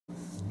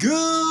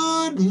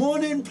Good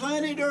morning,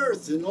 planet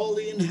Earth, and all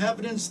the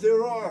inhabitants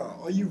there are.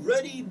 Are you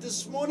ready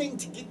this morning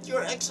to get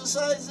your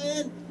exercise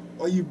in?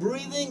 Are you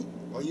breathing?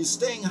 Are you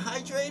staying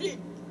hydrated?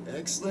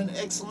 Excellent,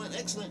 excellent,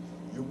 excellent.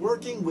 You're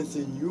working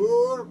within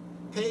your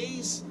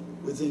pace,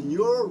 within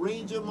your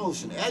range of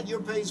motion, at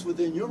your pace,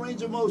 within your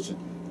range of motion.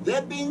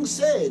 That being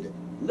said,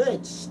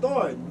 let's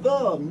start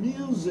the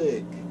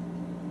music.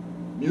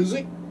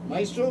 Music,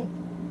 maestro?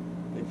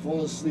 They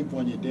fall asleep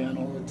on you, Dan,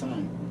 all the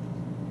time.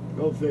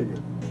 Go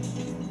figure.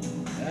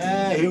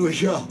 Here we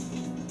go.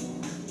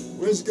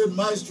 Where's good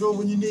maestro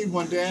when you need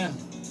one, Dan?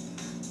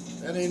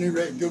 At any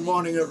rate, good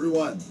morning,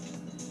 everyone.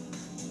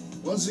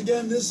 Once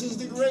again, this is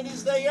the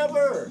greatest day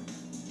ever.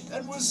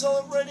 And we're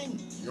celebrating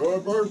your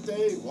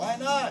birthday. Why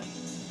not?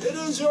 It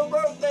is your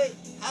birthday.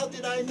 How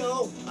did I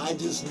know? I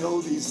just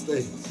know these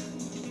things.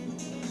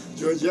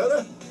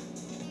 Georgetta?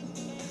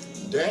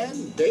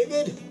 Dan?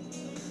 David?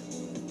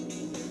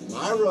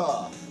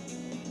 Myra?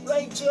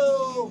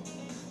 Rachel?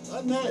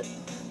 Annette?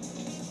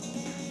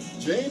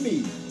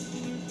 Jamie,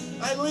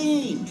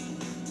 Eileen,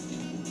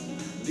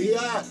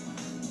 Diat,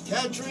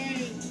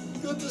 Katrine,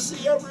 good to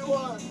see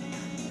everyone.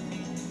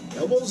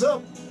 Elbows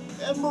up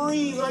and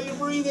breathe. Are you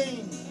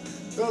breathing?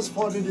 Best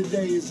part of the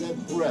day is that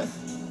breath.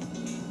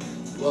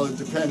 Well, it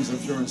depends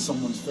if you're in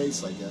someone's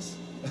face, I guess.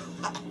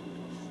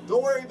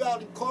 Don't worry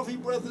about it. Coffee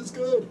breath is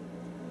good.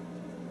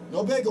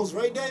 No bagels,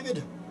 right,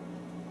 David?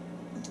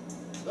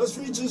 Let's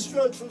reach and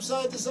stretch from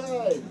side to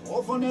side.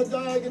 Off on that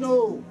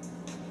diagonal.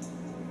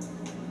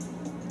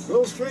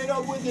 Go straight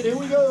up with it. Here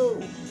we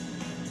go.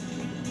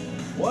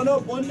 One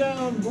up, one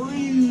down.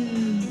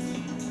 Breathe.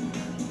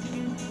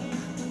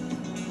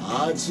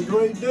 It's a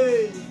great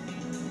day.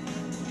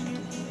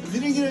 If you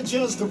didn't get a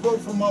chance to vote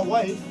for my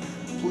wife,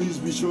 please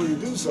be sure to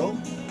do so.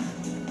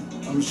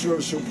 I'm sure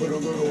she'll put a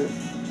little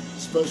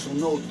special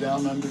note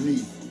down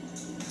underneath.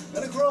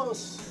 And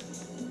across.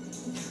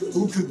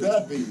 Who could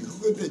that be?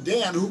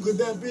 Dan, who could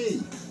that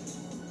be?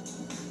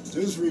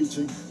 Just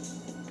reaching.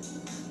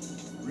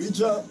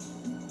 Reach up.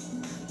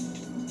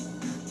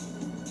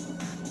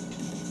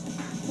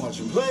 Watch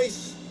in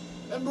place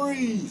and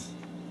breathe.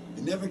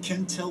 You never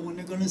can tell when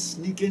they're gonna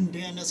sneak in,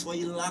 Dan. That's why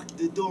you lock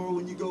the door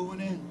when you're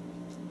going in.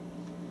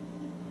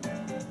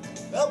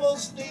 Elbow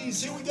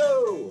sneeze, here we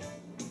go.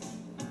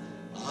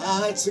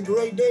 It's a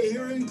great day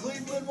here in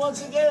Cleveland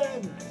once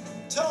again.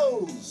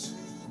 Toes.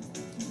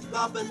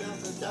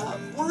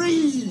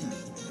 Breathe.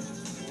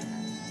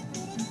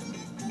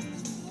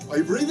 Are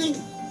you breathing?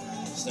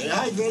 Stay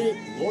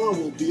hydrated. Laura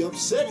will be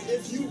upset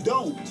if you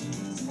don't.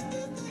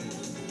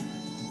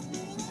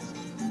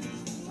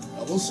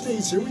 Elbow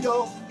sneeze, here we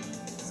go.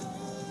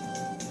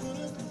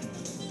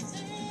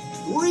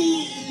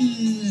 Breathe.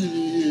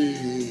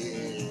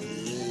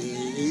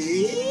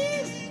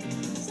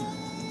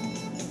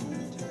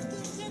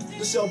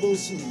 This elbow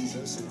sneeze,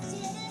 that's it.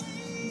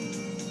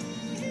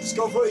 Let's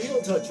go for a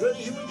heel touch.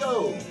 Ready? Here we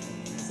go.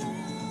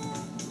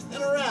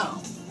 And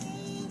around.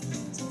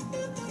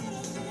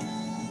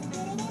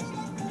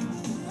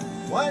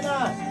 Why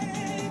not?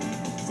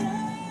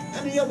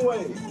 And the other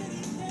way.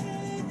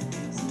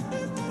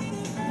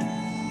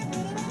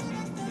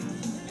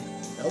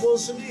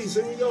 Elbows and knees,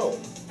 here we go.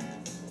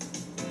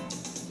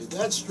 Get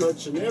that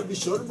stretch in there, be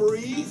sure to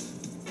breathe.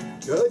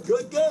 Good,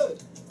 good,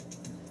 good.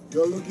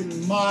 You're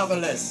looking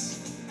marvelous.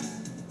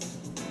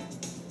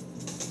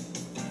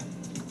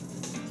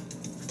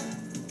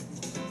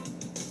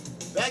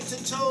 Back to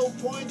toe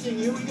pointing,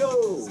 here we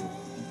go.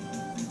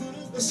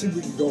 Let's see if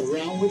we can go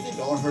around with it.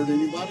 Don't hurt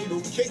anybody,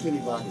 don't kick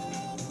anybody.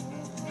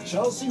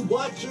 Chelsea,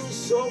 watch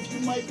yourself, you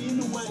might be in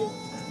the way.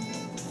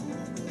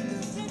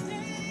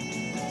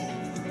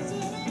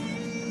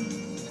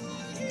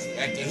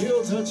 Back to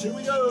heel touch, here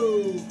we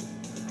go.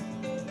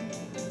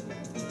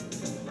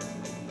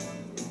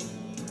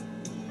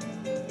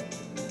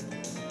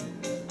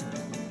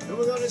 And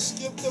we're gonna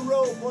skip the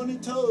rope on the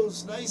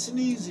toes, nice and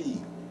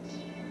easy.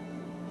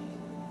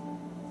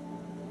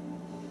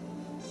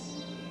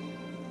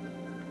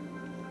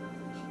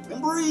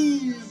 And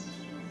breathe.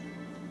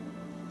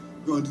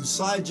 We're gonna do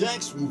side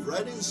jacks, move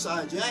right in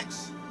side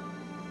jacks.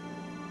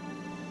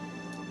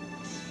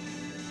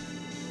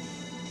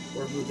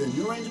 Work within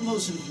your range of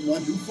motion. If you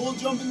want to do full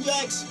jumping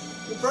jacks,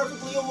 you're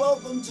perfectly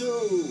welcome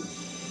to.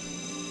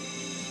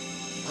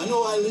 I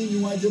know, Eileen, you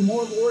want to do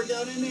more of a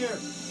workout in there.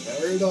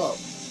 Carry it up.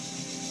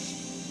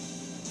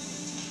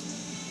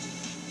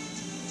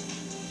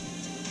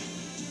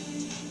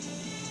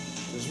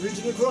 Just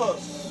reaching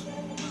across.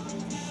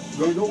 We're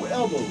going to go with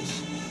elbows.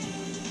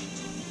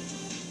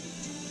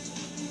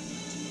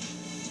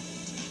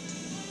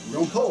 We're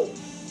going to pull.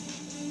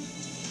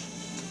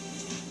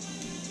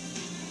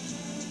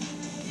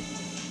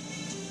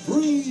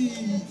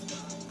 Breathe.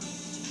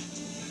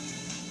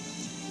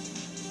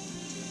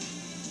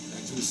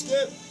 Back to the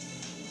skip.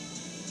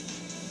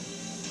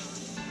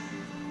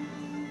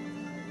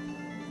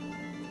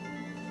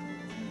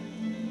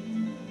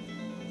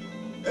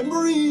 And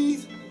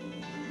breathe.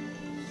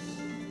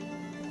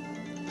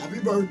 Happy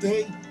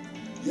birthday.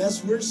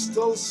 Yes, we're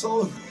still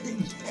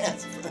celebrating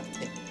Dad's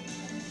birthday.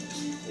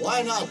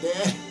 Why not,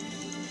 Dad?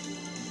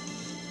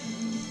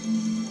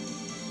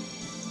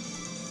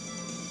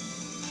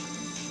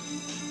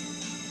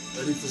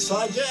 Ready for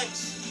side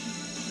jacks?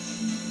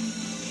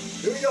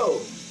 Here we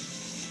go.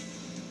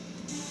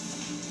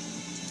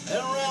 And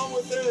around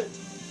with it.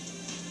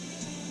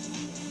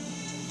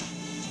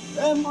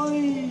 And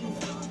breathe.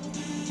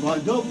 Want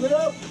to double it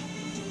up?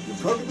 You're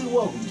perfectly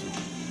welcome to.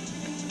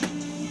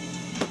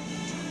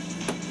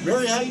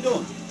 Mary, how you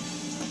doing?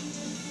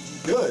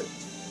 Good.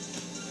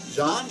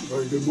 John,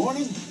 very good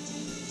morning.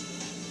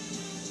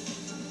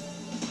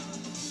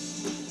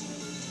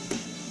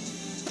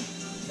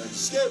 And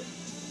Skip.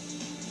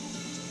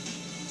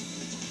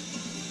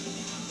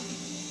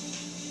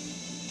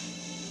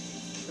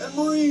 And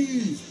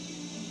breathe.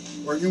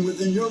 Working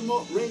within your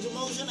range of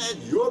motion at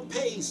your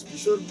pace. Be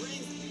sure to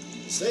breathe.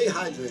 Stay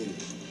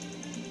hydrated.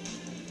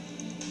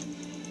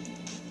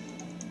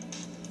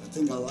 I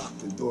think I locked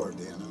the door,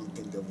 Dan. I don't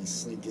think they'll be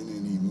sneaking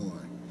in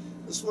anymore.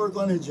 Let's work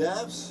on the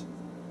jabs.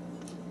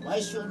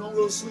 Maestro, don't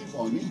go to sleep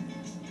on me.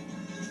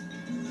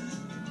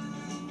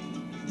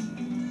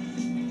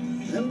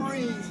 And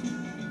breathe.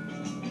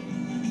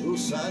 A little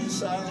side to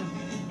side.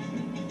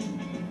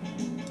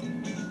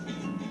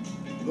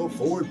 A little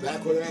forward,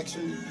 backward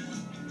action.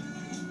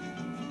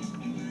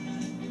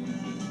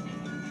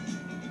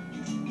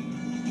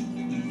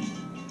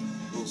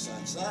 A little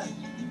side to side.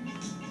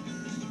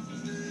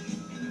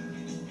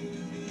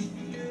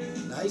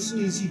 Nice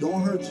and easy,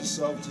 don't hurt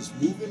yourself, just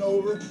moving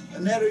over.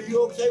 Annette, are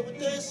you okay with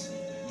this?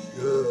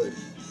 Good.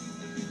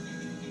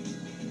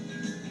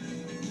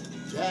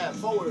 Jab,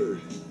 forward.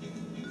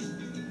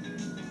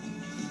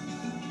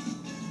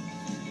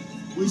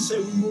 We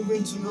say we move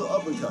into the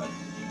uppercut.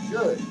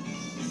 Good.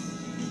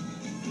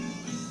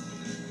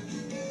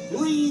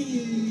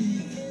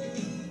 Breathe.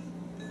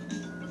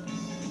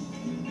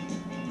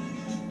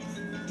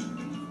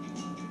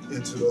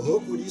 Into the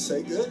hook, what do you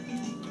say? Good.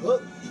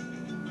 Hook.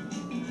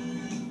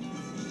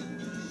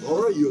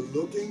 Laura, you're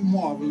looking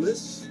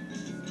marvelous.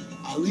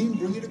 Eileen,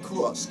 bring it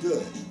across.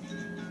 Good.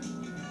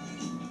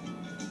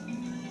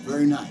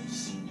 Very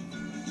nice.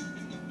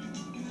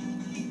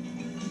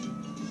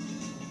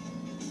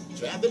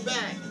 Jab it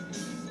back.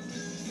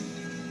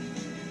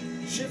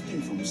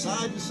 Shifting from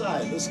side to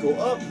side. Let's go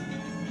up.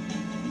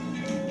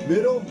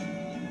 Middle.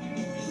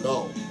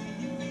 Low.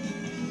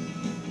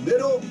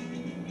 Middle.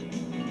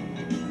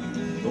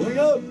 Going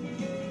up.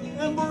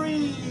 And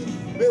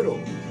breathe.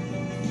 Middle.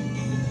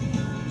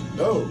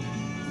 Low.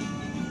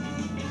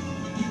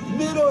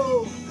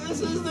 Middle.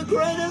 This is the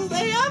greatest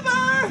day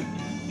ever.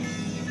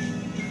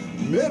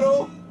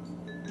 Middle.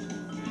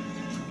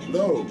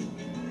 Low.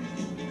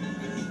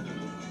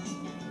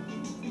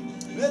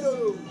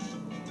 Middle.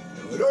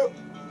 Go it up.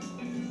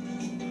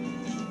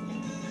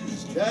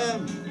 Just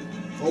jab.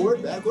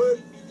 Forward,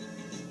 backward.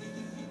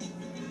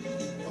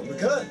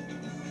 Uppercut.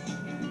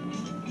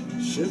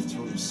 Shift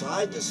from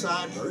side to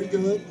side. Very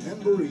good.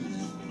 And breathe.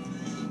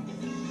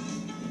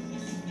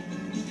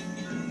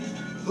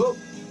 Hook.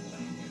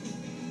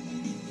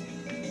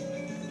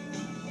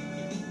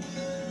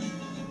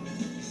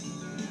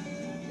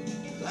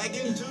 Back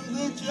into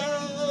the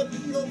jab,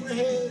 feet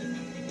overhead.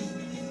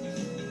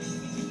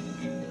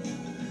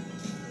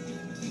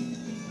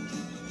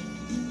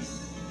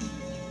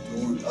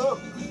 Going up.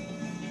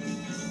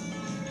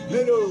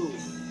 Middle.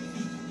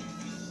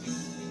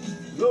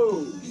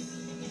 Low.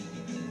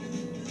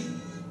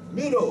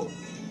 Middle.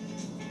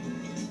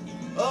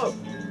 Up.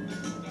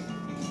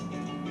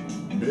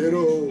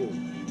 Middle.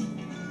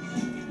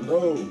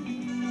 Low.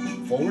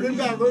 Forward and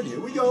backward. Here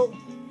we go.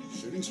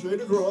 Shooting straight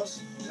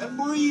across. And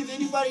breathe.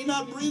 Anybody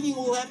not breathing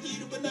will have to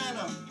eat a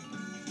banana.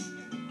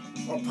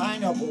 Or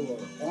pineapple or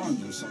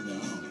orange or something. I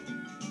don't know.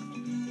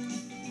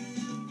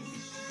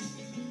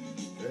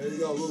 There you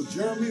go. A little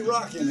Jeremy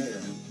Rock in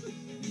there.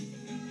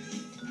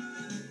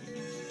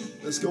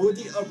 Let's go with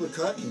the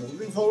uppercut.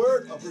 Moving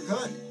forward.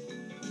 Uppercut.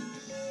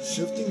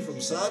 Shifting from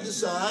side to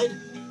side.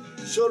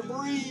 Be sure to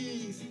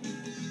breathe.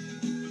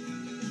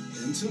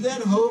 Into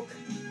that hook.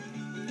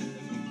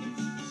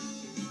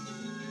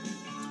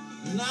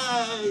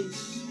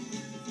 Nice.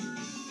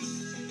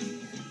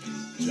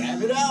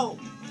 Jab it out.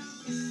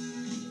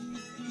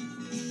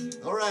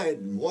 All right,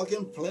 walk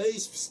in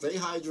place, stay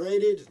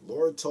hydrated.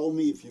 Laura told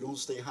me if you don't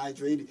stay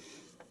hydrated,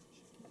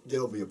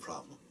 there'll be a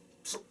problem.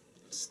 So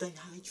stay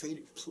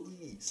hydrated,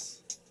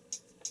 please.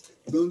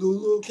 We're gonna do a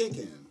little kick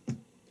in.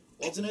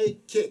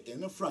 Alternate kick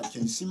in the front.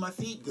 Can you see my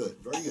feet? Good,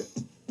 very good.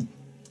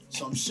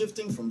 So I'm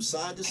shifting from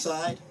side to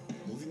side,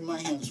 moving my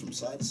hands from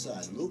side to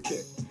side. A little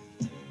kick.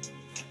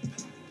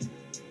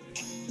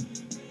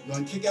 I'm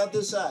gonna kick out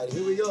this side.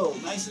 Here we go,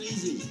 nice and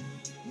easy.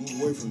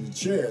 Move away from the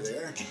chair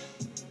there.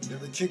 You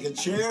ever kick a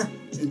chair?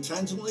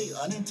 Intentionally,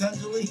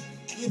 unintentionally?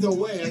 Either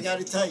way, I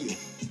gotta tell you,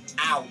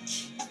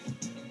 ouch.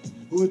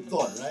 Who would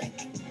thought, right?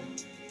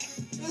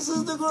 This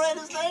is the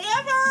greatest day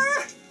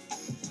ever!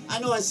 I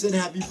know I said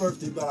happy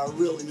birthday, but I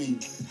really mean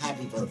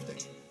happy birthday.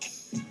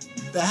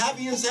 The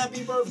happiest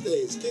happy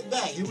birthdays. Kick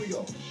back, here we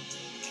go.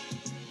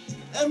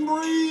 And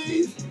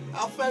breathe.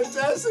 How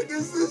fantastic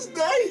is this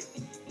day?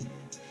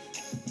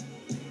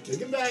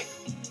 Take it back.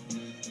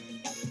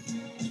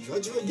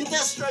 Stretch it. Get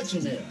that stretch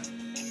in there.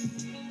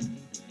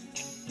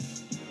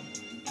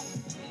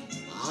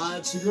 Ah,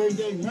 it's a great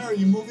day. Mary,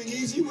 you moving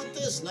easy with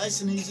this?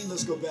 Nice and easy.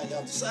 Let's go back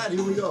out the side.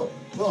 Here we go.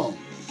 Boom.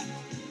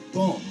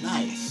 Boom.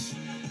 Nice.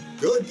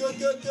 Good, good,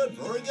 good, good.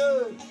 Very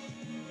good.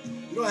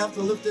 You don't have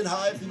to lift it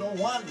high if you don't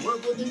want.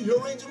 Work within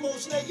your range of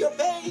motion at your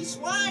pace.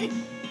 Why?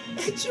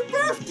 It's your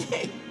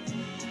birthday.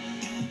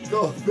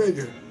 Go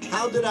figure.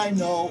 How did I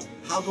know?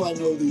 How do I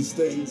know these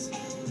things?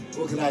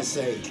 What can I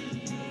say?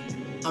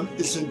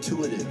 It's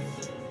intuitive.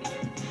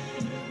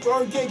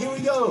 Okay, here we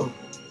go.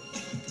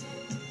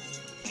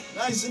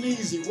 Nice and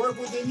easy. Work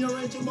within your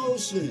range of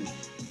motion.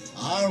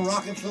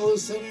 Rockefeller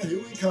Center. Here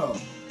we come.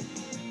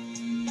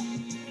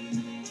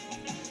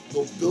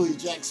 Little Billy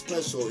Jack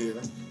special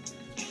here.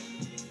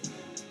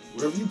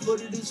 Wherever you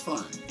put it is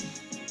fine.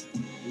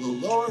 A little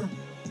lower.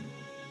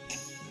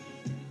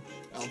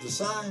 Out the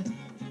side.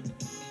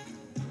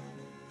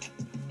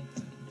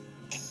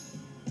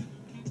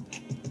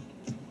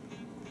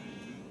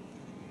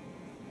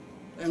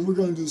 And we're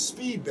going to do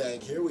speed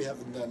back here. We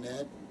haven't done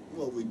that.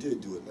 Well, we did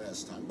do it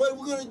last time, but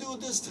we're going to do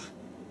it this time.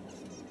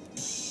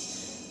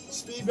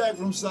 Speed back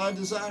from side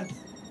to side.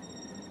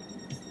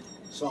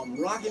 So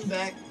I'm rocking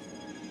back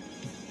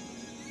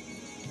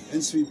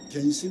and speed.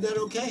 Can you see that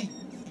okay?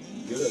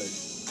 Good.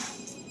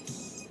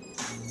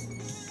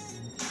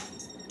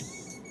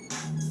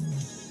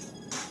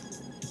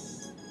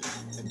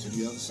 And to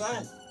the other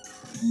side.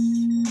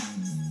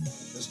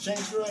 Let's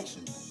change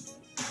direction.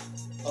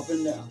 Up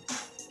and down.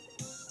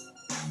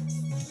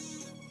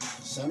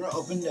 Center,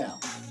 up and down.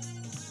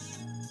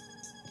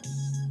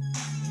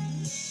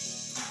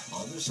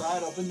 Other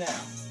side, up and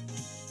down.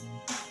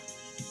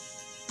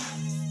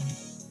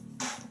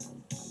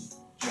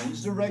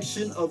 Change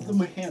direction of the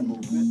hand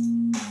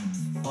movement.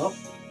 Up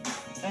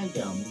and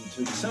down. Move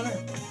to the center.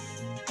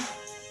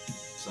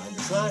 Side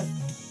to side.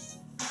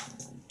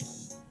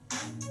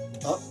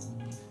 Up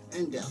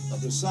and down.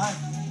 Other side.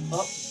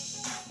 Up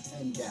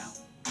and down.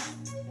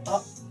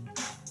 Up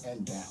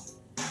and down.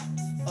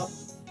 Up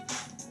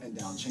and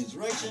down. Change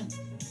direction.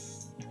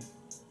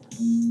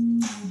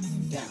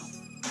 Down.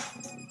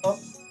 Up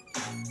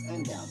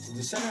and down to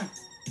the center.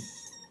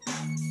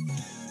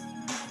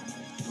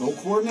 No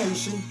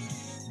coordination.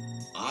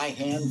 Eye,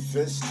 hand,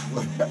 fist,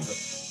 whatever.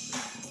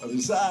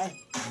 Other side.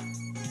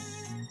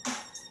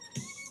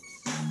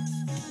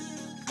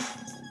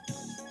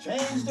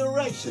 Change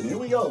direction. Here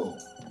we go.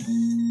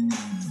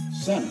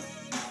 Center.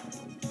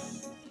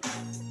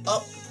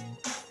 Up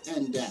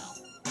and down.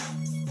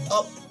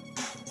 Up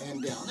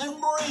and down. And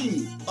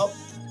breathe. Up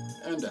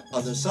and down.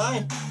 Other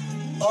side.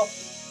 Up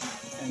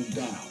and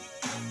down.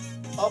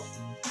 Up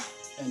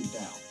and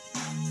down.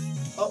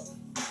 Up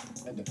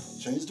and down.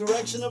 Change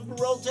direction of the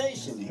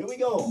rotation. Here we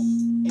go.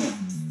 In.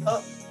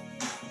 Up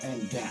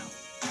and down.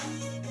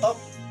 Up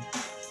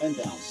and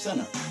down.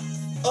 Center.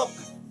 Up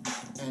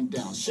and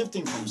down.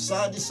 Shifting from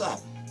side to side.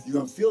 You're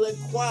going to feel that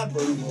quad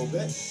burn a little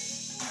bit.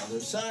 Other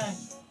side.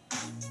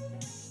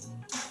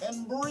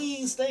 And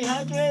breathe. Stay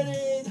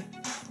hydrated.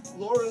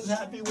 Laura's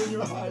happy when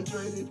you're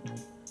hydrated.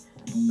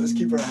 Let's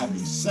keep her happy.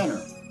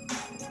 Center.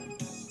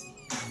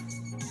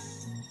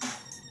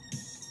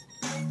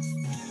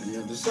 And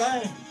the other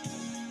side.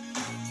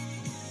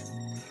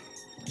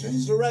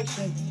 Change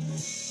direction.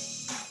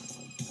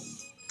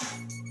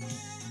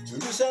 To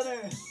the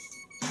center.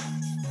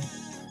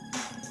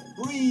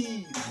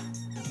 Breathe.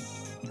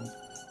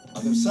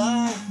 Other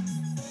side.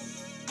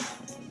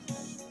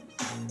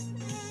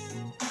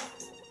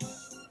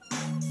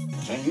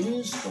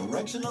 Change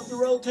direction of the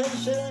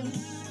rotation.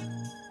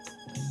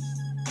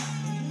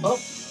 Up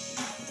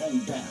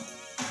and down.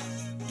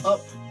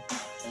 Up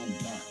and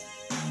down.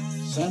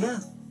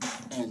 Center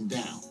and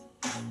down.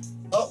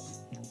 Up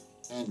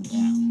and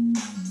down.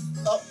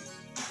 Up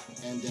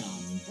and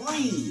down.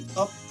 Breathe.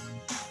 Up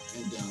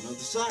and down. Other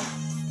side.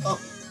 Up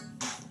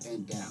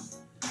and down.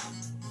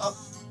 Up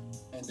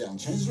and down.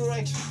 Change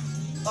direction.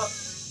 Up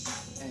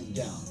and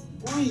down.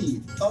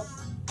 Breathe. Up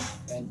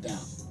and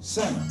down.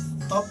 Center.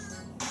 Up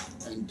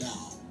and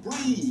down.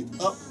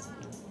 Breathe. Up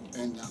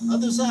and down.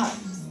 Other side.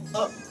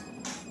 Up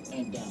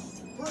and down.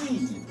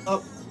 Breathe.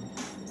 Up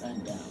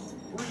and down.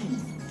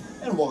 Breathe.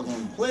 And walk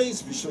in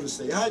place. Be sure to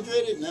stay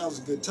hydrated. Now's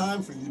a good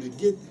time for you to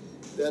get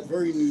that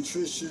very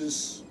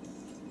nutritious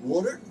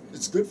water.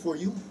 It's good for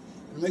you.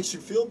 It makes you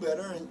feel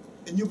better,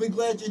 and you'll be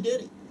glad you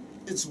did it.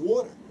 It's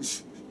water.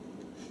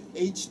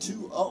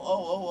 H2O.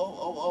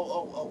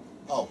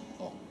 Oh,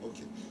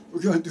 okay.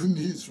 We're going to do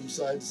knees from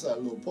side to side. A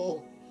little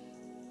pull.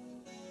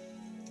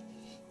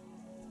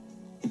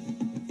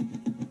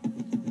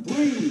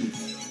 Breathe.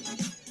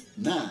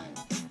 9,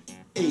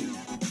 8,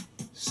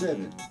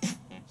 7,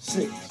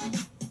 6,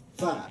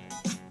 5,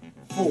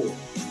 4,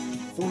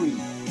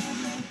 3,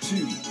 2,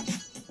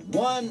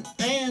 1,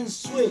 and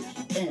switch.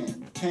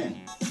 And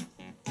 10,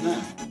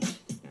 9,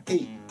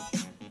 8,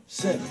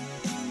 7,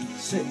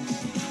 6,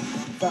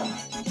 5,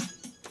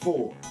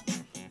 4,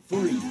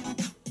 3,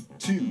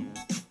 2,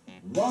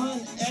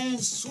 1, and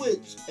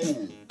switch.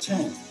 And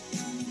 10,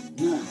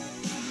 9,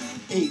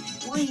 8,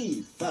 breathe.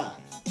 5,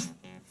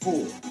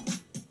 4,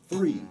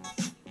 3,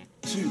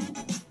 2,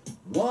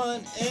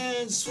 1,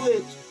 and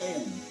switch.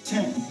 And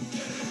 10,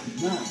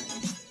 9,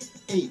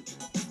 8,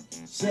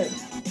 7,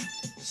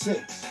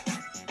 6,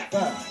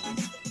 5,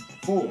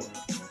 4,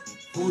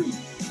 3,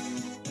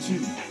 2,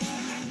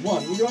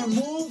 1. We're going to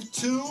move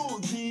to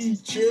the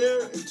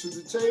chair and to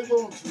the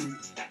table.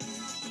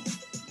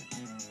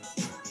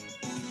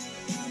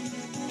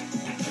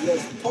 And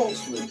let's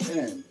pulse width.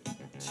 And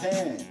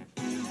 10,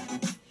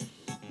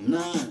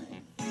 9,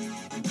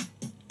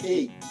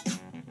 8,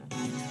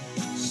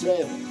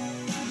 7,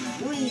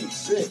 breathe,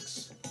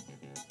 6,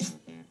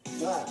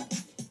 5,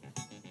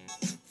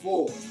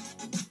 4,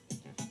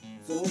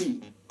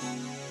 3,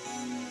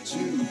 2,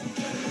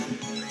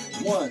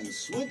 1.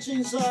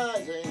 Switching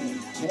sides.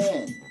 And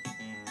 10,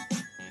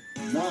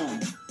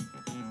 9,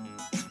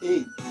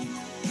 8,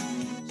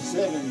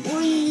 7.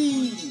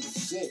 Breathe.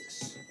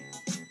 6,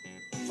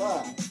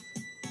 5,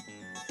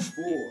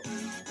 4,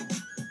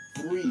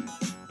 3,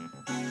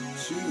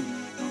 2,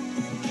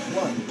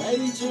 1. Right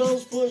into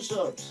those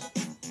push-ups.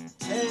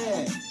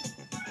 10,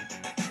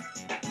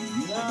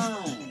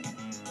 9,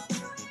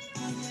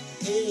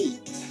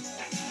 8,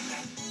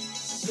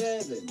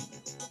 7,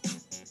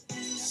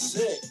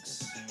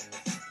 6,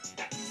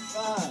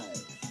 5,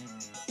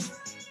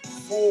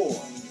 4,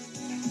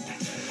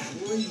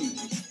 3,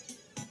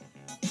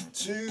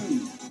 2,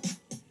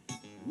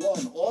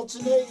 1.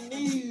 Alternate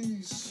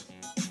knees.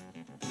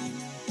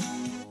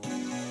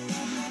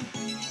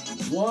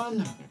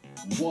 1,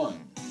 1,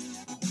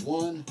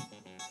 1,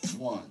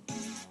 1.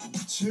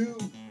 2,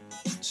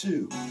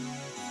 2,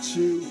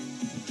 2,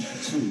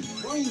 2.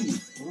 Breathe.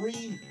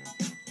 3,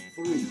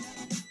 3,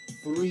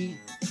 3,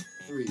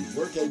 3.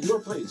 Work at your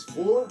pace.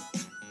 4,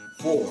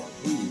 4.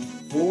 Breathe.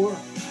 4,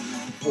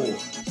 4.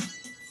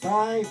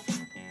 5,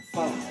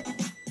 5,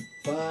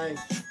 5,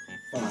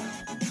 5.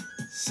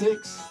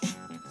 6,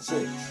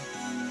 6,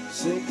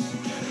 6,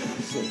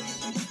 6.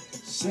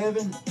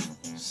 7,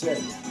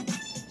 7,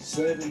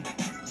 7,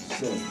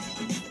 7.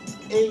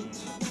 8,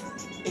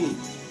 8,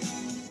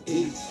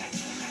 8,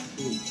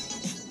 8.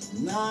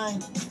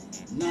 9,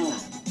 9,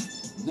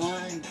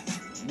 9,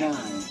 9.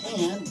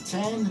 And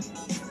 10,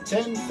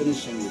 10.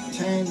 Finishing with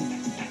 10,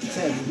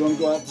 10. We're going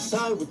to go out the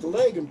side with the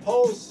leg and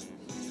pulse.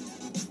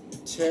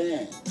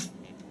 10,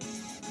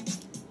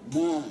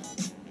 9,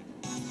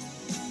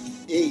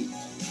 8,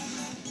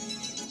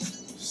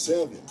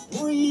 7.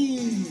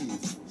 Breathe.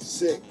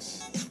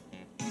 6,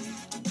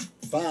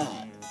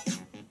 5,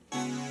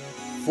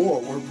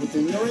 4. Work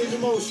within your range of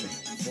motion.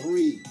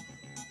 3,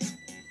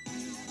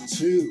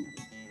 2,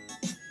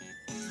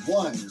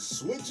 1.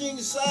 Switching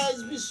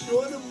sides. Be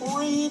sure to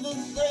breathe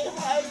and stay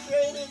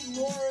hydrated.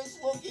 Laura's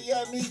looking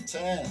at me.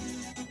 10,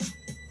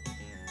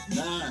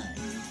 9,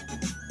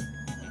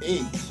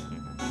 8,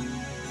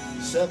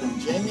 7.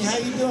 Jamie, how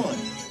you doing?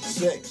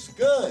 6.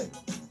 Good.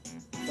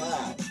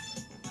 5,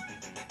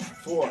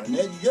 4.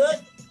 Ned, good?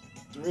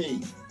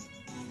 3,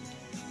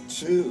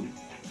 2,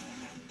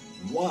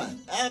 1.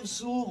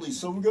 Absolutely.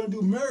 So we're going to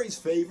do Mary's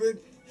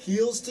favorite,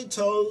 heels to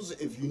toes.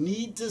 If you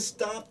need to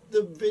stop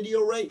the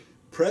video right,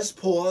 press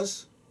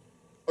pause.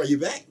 Are you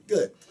back?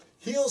 Good.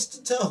 Heels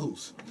to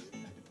toes.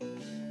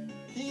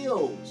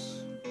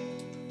 Heels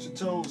to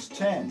toes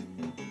 10.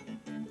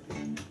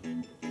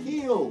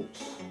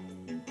 Heels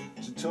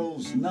to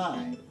toes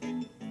 9.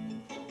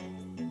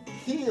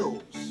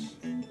 Heels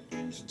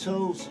to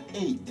toes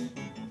 8.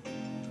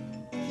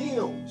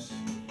 Heels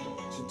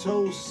to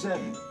toes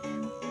 7.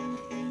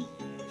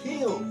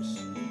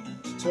 Heels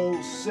to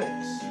toes 6.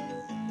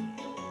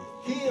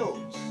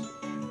 Heels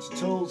to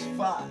toes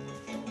 5.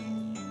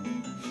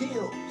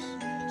 Heels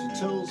to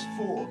toes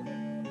 4.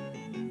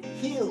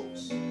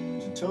 Heels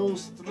to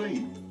toes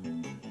 3.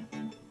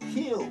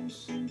 Heels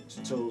to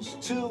toes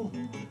 2.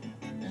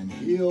 And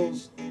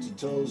heels to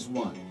toes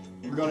 1.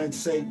 We're going to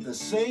say the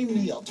same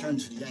knee. I'll turn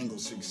to the angle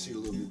so you can see a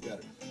little bit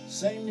better.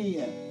 Same knee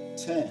in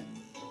 10,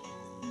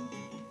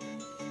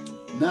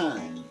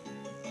 9,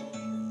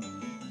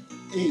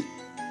 8,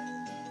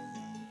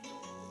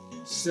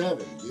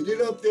 7. Get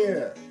it up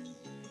there.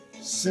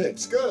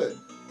 6. Good.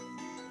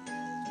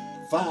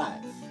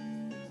 5,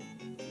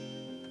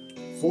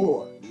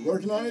 4. You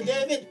working on it,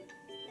 David?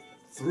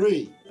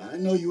 3. I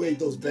know you ate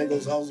those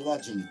bagels. I was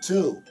watching you.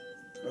 2.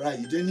 All right,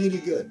 you didn't eat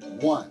it good.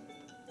 1.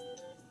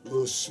 A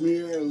little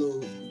smear, a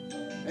little,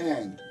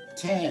 and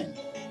 10,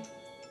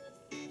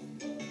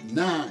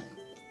 9,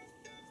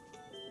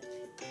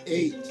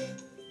 8,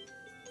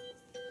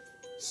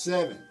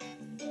 7,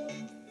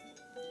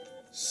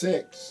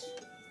 6,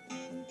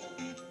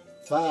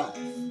 5,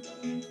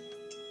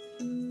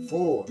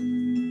 4,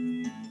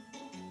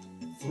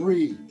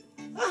 3,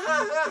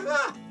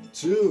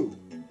 2,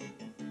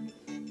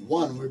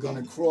 1. We're going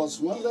to cross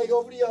one leg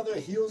over the other,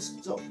 heels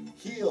to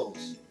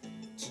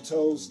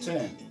toes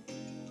 10.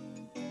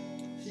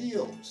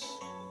 Heels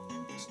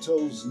to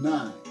toes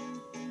 9.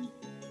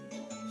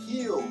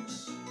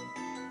 Heels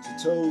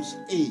to toes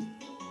 8.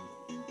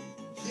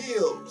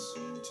 Heels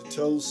to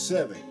toes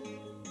 7.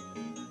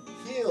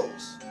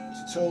 Heels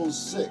to toes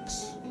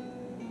 6.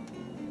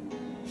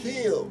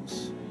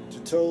 Heels to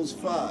toes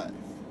 5.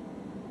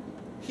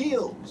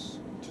 Heels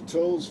to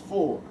toes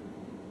 4.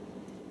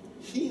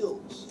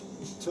 Heels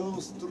to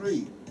toes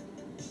 3.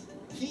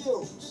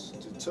 Heels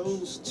to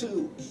toes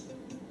 2.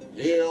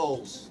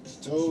 Heels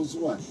to toes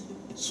 1.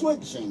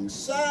 Switching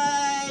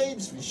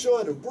sides. Be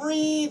sure to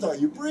breathe. Are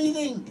you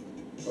breathing?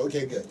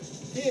 Okay, good.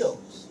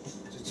 Heels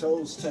to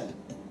toes 10.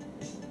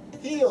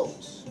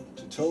 Heels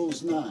to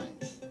toes 9.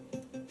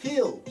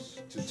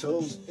 Heels to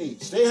toes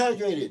 8. Stay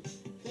hydrated.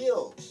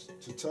 Heels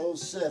to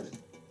toes 7.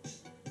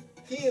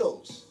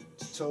 Heels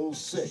to toes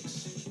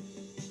 6.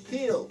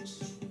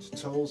 Heels to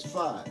toes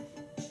 5.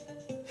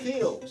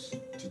 Heels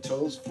to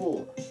toes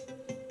 4.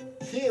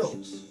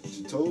 Heels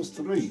to toes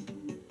 3.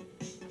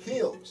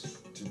 Heels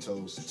to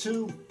toes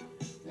 2.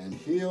 And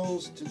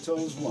heels to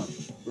toes 1.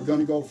 We're going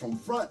to go from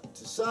front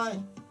to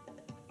side.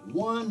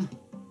 1,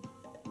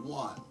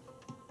 1.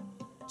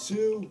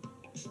 2,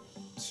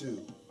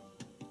 2.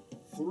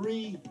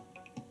 3,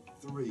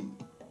 3.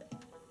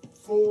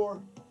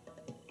 4,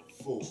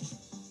 4.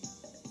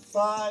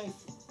 5,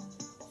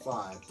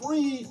 5.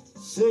 Breathe.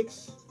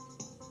 6,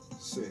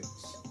 6.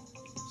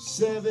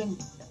 7,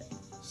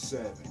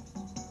 7.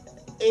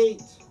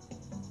 8,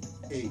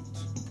 8.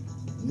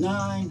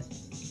 9,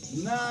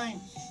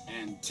 9.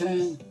 And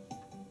 10,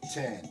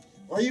 10.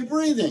 Are you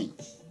breathing?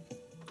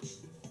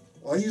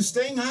 Are you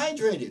staying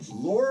hydrated?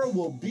 Laura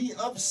will be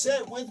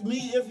upset with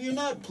me if you're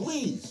not.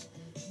 Please,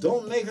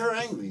 don't make her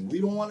angry. We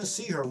don't want to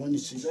see her when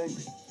she's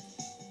angry.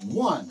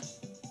 1,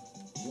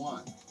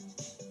 1.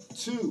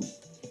 2,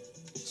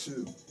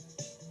 2.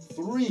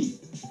 3,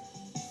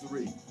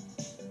 3.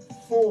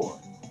 4,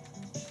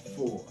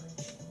 4.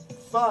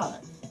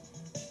 5,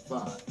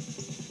 5.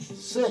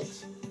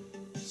 6,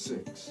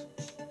 6.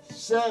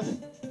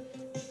 7,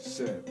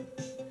 7.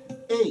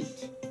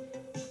 8,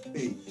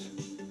 8.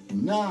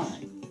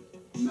 9,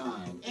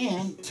 9.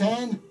 And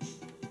 10,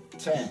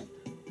 10.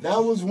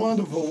 That was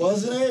wonderful,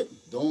 wasn't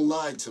it? Don't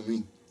lie to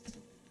me.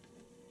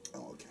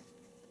 Oh, okay.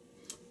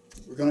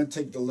 We're going to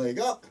take the leg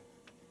up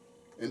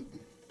and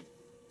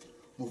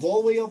move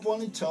all the way up on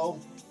the toe,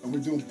 and we're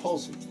doing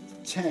pulsing.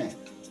 10,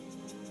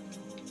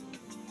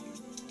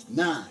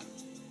 9,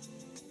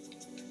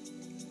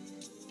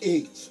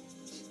 8,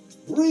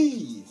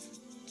 breathe,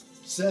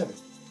 7,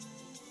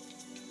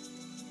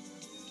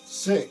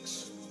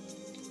 6,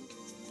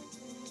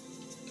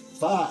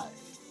 5,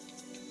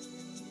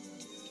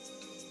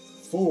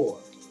 4,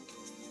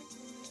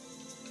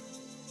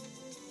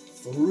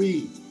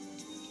 3,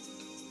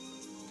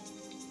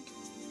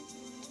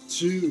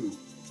 2,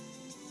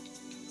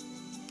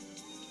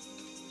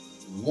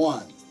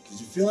 1. Did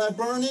you feel that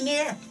burn in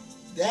there?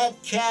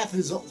 That calf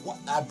is,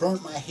 I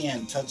burnt my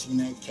hand touching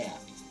that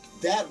calf.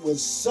 That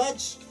was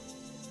such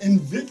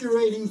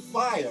invigorating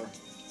fire.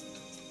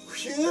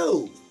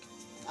 Phew!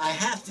 I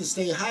have to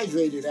stay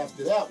hydrated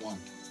after that one.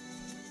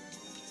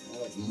 I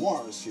like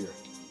Morris here.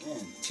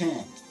 And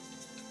 10,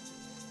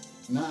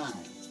 9,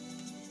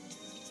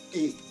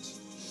 8,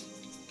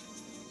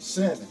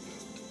 7,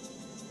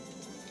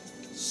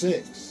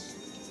 6,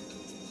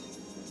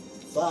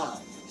 5,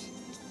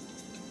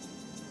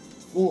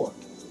 4,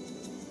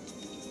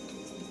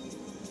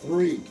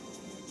 3,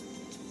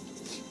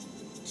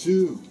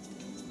 2,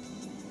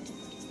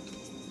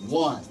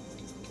 1.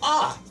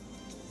 Ah!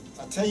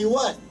 I'll tell you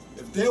what,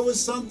 if there was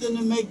something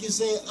to make you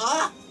say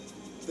ah,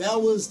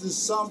 that was the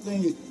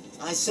something.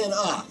 I said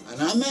ah,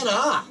 and I meant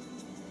ah.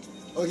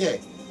 Okay,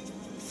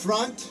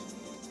 front,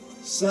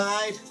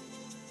 side,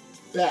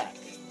 back.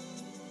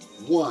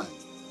 1.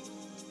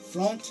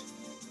 Front,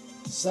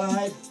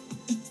 side,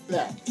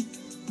 back.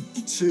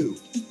 2.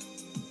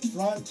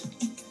 Front,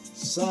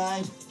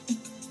 side,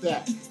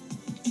 back.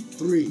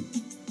 3.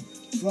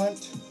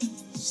 Front,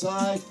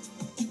 side,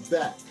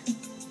 back.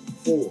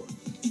 4.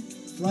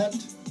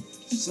 Front,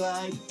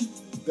 side,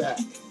 back.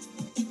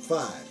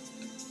 5.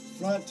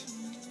 Front,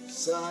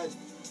 side,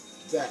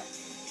 back.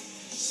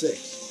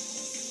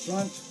 6.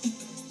 Front,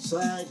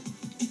 side,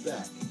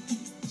 back.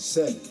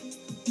 7.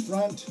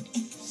 Front,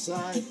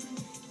 side,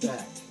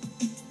 back.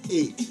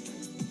 8.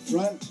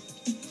 Front,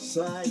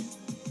 side,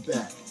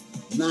 back.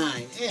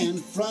 9.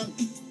 And front,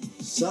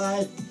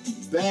 side,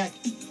 back.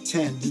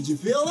 10. Did you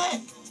feel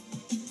that?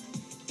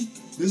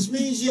 This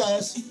means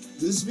yes.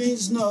 This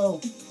means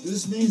no.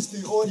 This means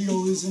the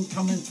audio isn't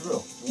coming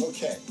through.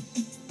 Okay.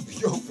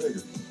 Go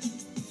figure.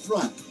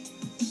 Front,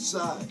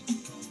 side,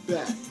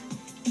 back.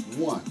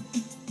 1.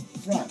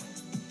 Front,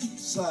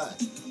 side,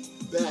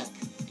 back.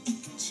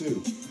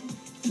 2.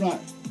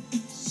 Front,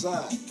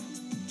 side,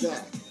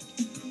 back.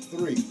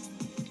 3.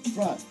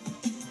 Front,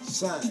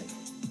 side,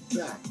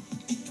 back.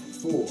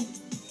 4.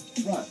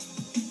 Front,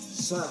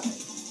 side,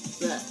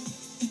 back.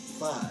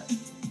 5.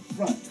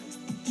 Front,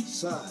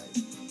 side,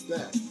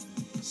 back.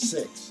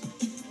 6.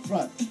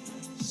 Front,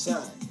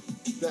 side,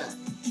 back.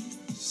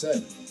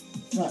 7.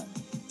 Front,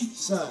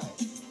 side,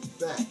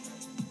 back.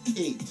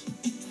 8.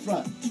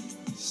 Front,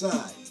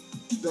 side,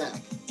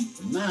 back.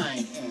 9.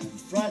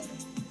 And front,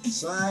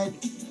 side,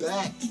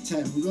 back.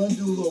 10. We're going to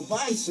do a little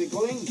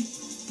bicycling.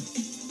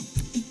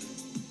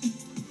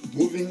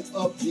 moving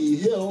up the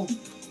hill.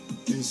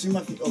 Can you see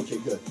my feet? Okay,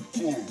 good.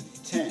 And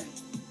 10,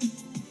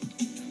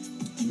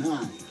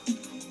 9,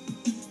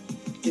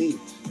 8,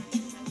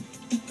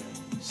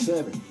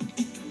 7,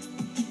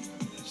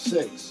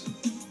 6,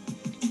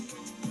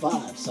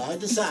 5, side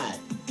to side,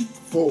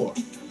 4,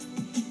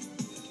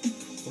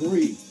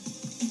 3,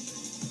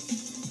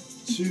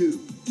 2,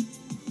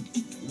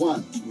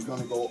 1. We're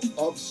going to go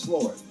up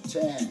slower.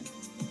 10,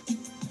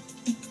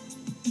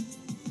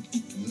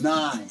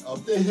 9,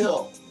 up the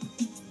hill.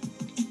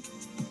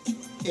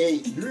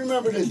 8, you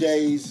remember the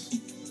days.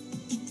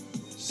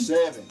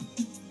 7,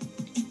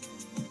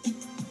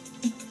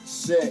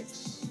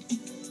 6,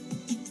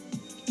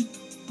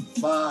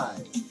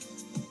 5,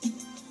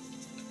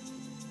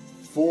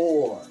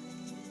 4,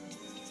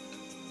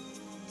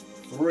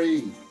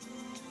 3,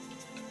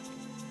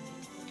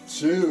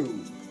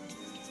 2,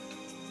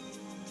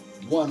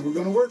 1. We're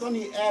going to work on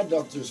the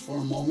adductors for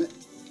a moment.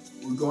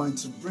 We're going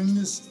to bring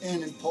this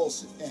in and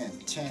pulse it in.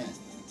 10,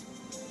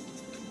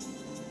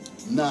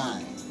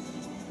 9,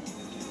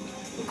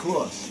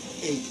 across.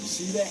 8, you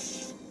see that?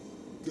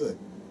 Good.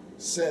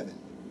 7,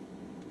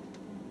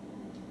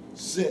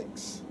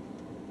 6,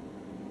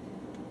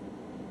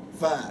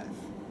 5,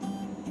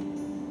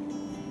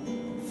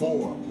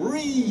 4,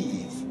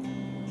 breathe.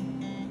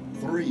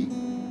 3,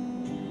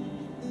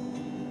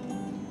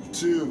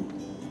 2,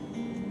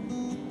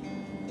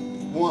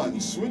 1.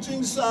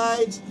 Switching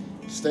sides.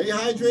 Stay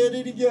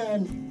hydrated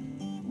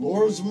again.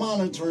 Laura's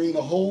monitoring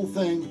the whole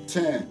thing.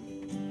 10,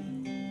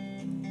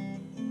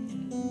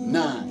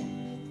 9,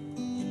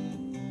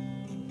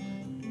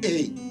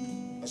 8.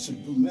 I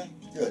should do that.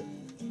 Good.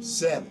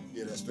 7.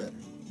 Yeah, that's better.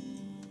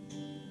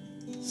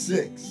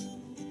 6,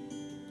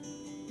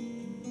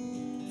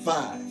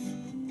 5,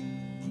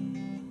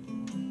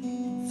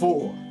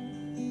 4,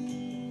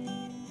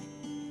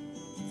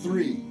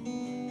 3,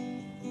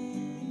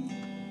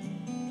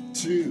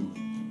 2,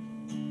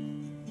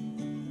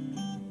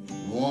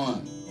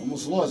 1.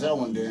 Almost lost that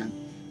one, Dan.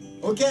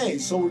 Okay,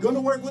 so we're going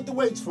to work with the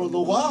weights for a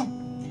little while.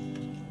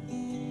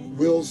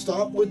 We'll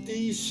stop with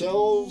these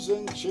shelves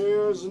and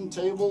chairs and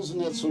tables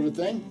and that sort of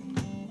thing.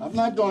 I've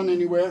not gone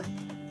anywhere.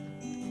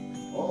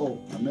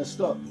 Uh-oh, I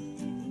messed up.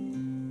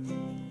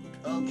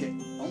 Okay,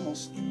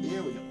 almost.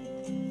 Here we go.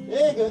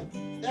 Yeah, good.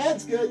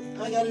 That's good.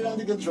 I got it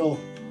under control.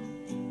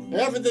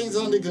 Everything's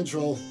under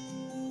control.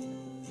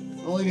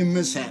 Only the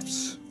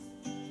mishaps.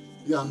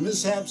 Yeah,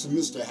 mishaps and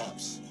Mr.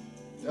 Haps.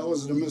 That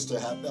wasn't a Mr.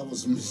 Hap, that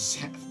was a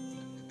mishap.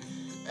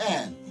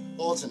 And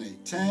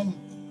alternate. 10,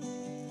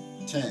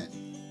 10.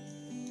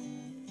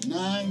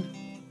 9,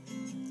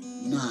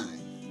 9.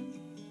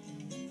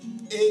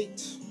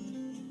 8,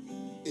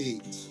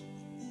 8.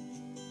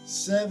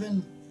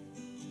 7,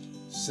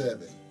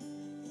 7.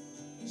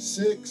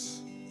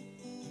 6,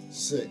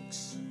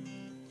 6.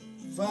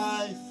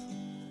 5,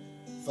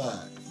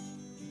 5.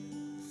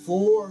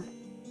 4,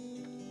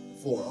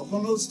 4. Up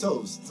on those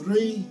toes.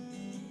 3,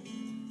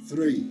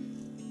 3.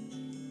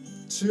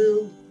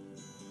 2,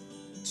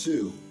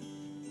 2.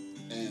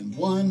 And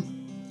 1,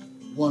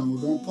 1.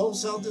 We're going to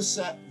pulse out the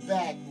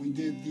back. We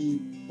did the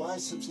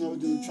biceps, now we're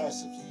doing the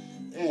triceps.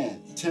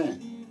 And 10,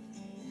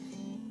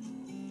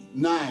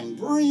 9.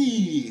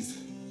 Breathe.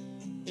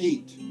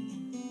 8,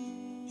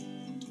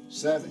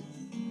 7,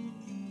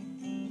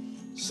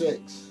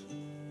 6,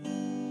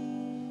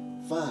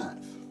 5,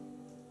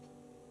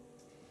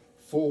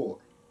 4,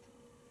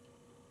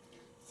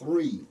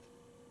 3,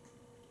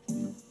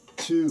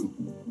 2,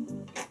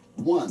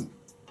 1.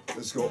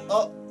 Let's go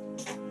up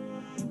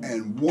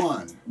and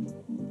 1,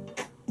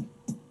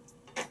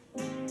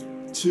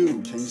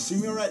 2. Can you see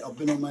me all right? I've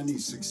been on my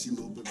knees, so you can see a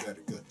little bit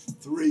better. Good.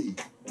 3,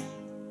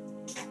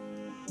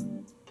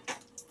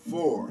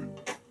 4,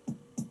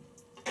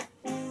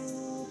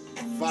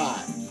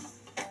 5,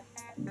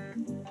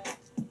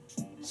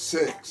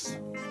 6,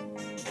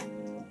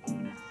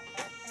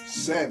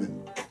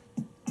 7,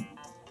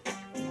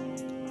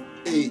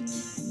 8,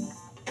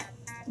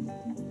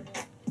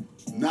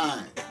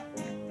 9,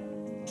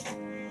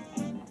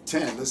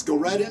 10. Let's go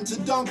right into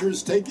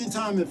dunkers. Take your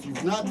time. If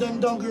you've not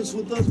done dunkers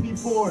with us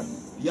before,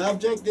 the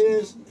object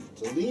is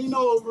to lean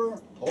over,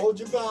 hold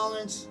your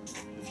balance.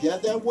 If you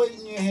have that weight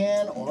in your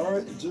hand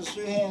or just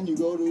your hand, you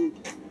go to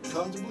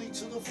comfortably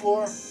to the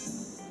floor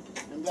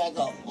and back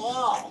up.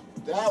 Wow,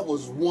 that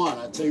was 1.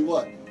 I tell you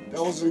what,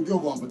 that wasn't a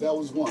good one, but that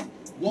was 1.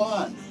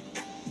 1.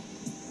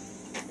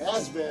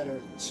 That's better.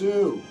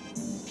 2.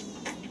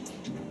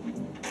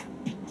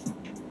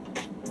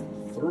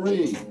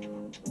 3.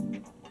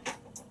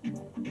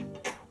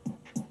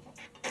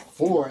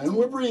 4. And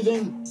we're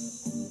breathing.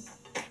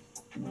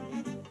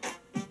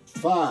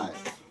 5.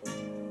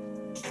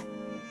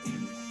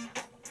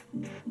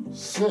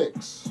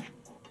 6.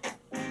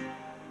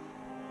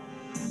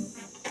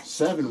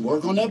 7.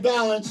 Work on that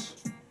balance.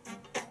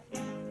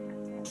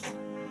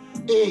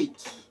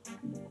 8.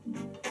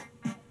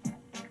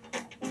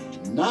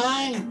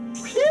 9.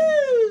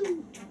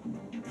 Whew!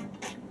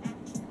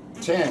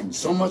 10.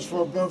 So much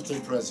for a birthday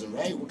present,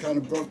 right? What kind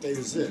of birthday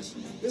is this?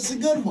 It's a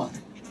good one.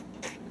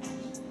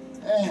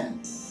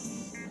 And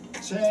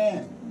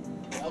 10.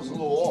 That was a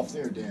little off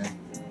there, Dan.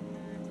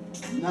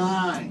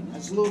 9.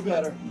 That's a little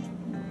better.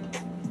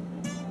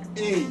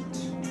 8.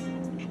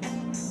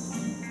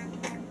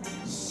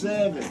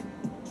 7.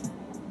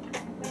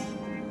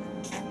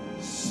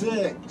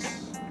 6.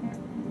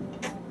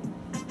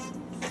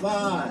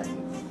 5.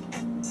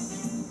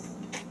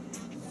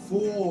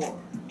 4.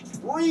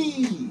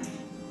 Breathe.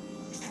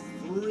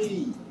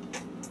 3.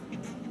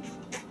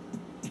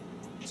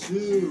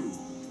 2.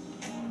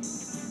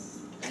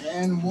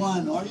 And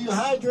 1. Are you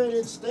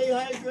hydrated? Stay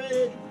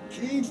hydrated.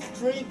 Keep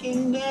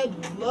drinking that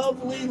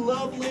lovely,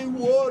 lovely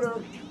water.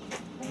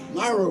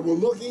 Myra, we're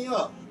looking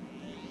up.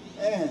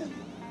 And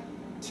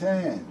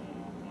 10,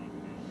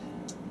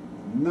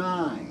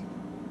 9,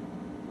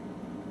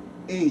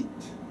 8,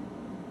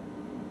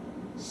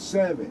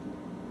 7,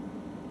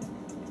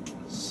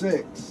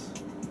 6,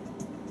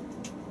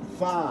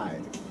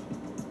 5,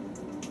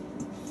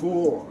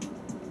 4,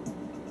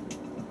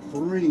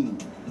 3,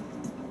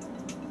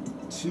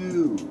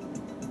 2,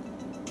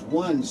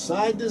 1.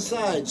 Side to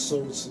side,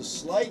 so it's a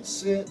slight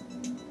sit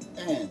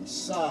and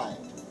side.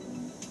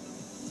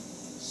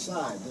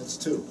 Side, that's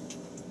 2.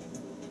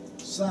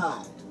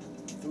 Side,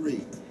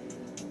 3.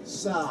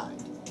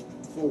 Side,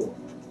 4.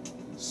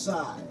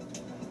 Side,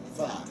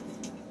 5.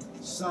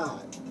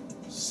 Side,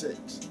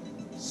 6.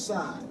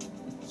 Side,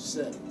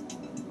 7.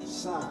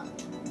 Side,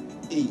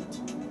 8.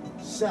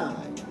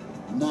 Side,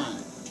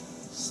 9.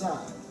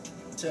 Side,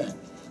 10.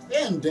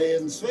 And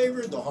Dan's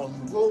favorite, the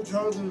Harlem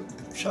Globetrotters.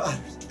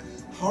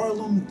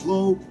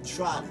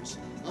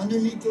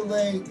 Underneath the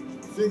leg,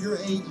 figure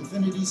 8,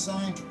 infinity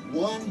sign.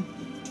 1,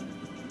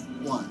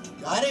 1.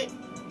 Got it?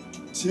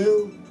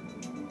 2,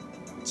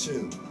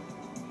 2.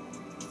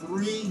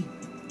 3,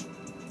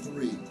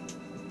 3.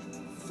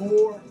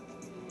 4,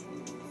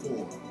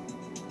 4.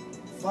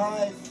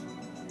 5,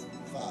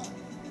 5.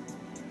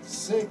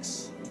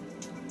 6,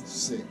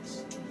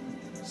 6.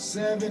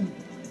 7,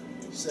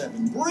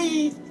 7.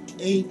 Breathe.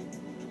 8,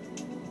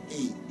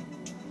 8.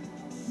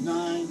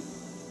 9,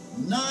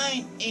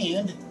 9,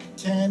 and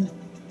 10,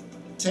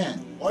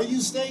 10. Are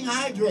you staying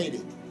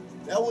hydrated?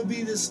 That would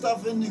be the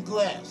stuff in the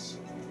glass.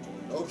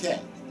 Okay.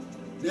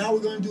 Now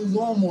we're going to do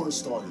lawnmower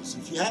starters.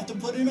 If you have to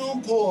put it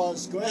on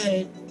pause, go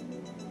ahead.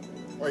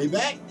 Are you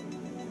back?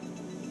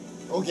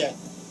 Okay.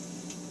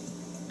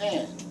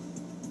 And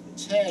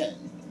 10.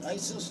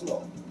 Nice and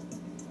slow.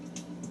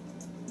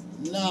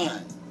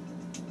 9.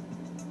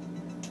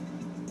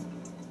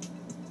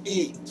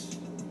 8.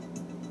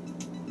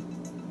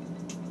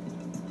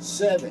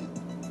 7.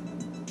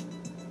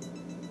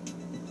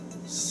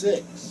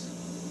 6.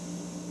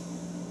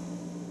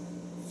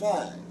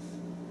 5.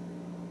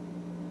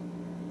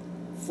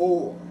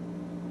 4.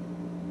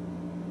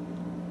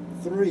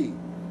 3.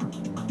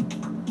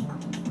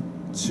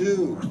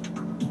 2.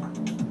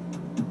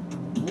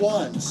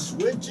 1.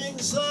 Switching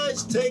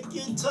sides. Take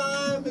your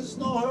time. There's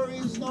no hurry.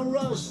 There's no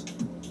rush.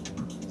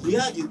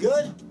 Yeah, you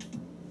good?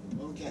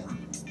 Okay.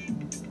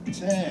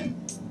 10.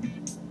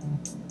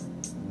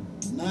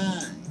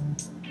 9.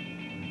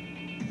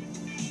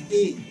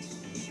 8.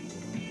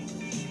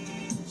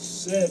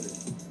 7.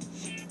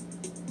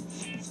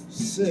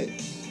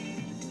 6.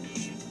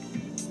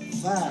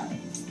 5.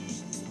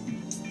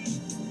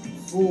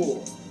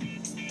 4.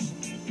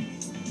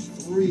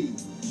 3.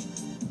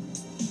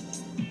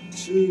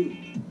 2.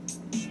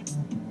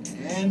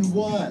 And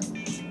 1.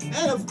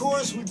 And of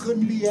course, we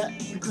couldn't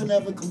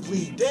have a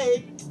complete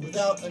day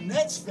without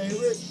Annette's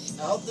favorite,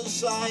 out the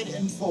side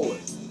and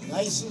forward.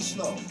 Nice and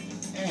slow.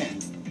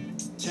 And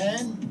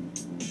 10,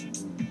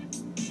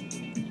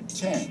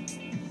 10.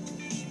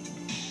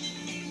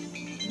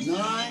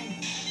 9,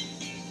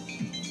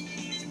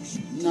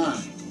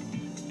 9.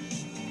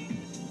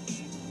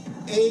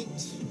 8,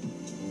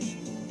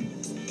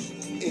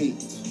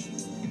 8.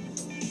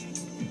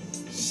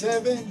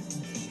 7,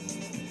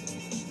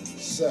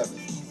 7.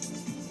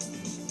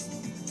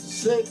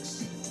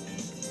 6,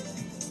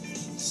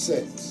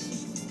 6.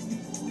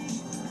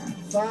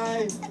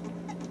 5,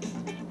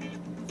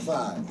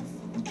 5.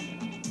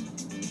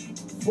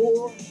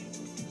 4,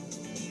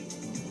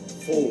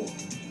 4.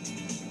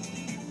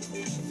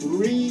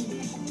 3,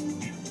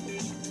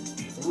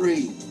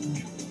 3.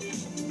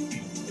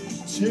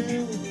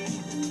 2,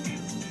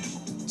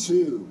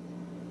 2.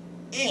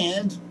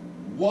 And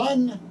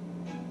 1,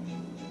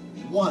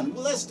 1.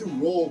 Well, let's do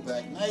roll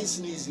back. Nice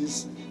and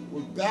easy.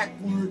 We're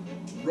backward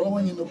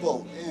rowing in the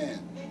boat. And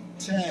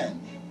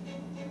 10,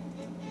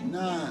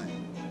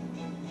 9,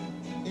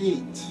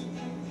 8,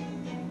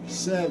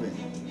 7,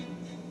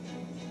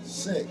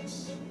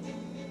 6,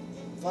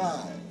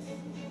 5,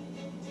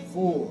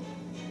 4,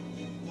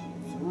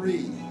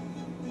 3,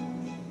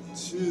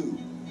 2,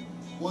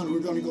 1.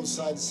 We're going to go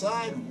side to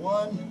side.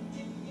 1,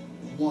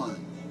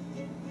 1,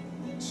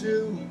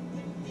 2,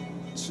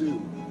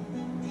 2,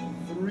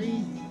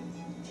 3,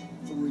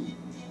 3,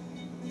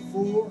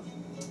 4,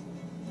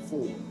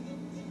 4,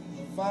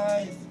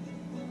 5,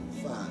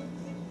 5,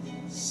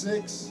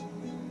 6,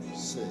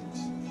 6,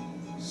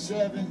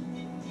 7,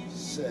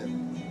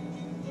 7,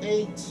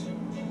 8,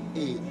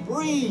 8.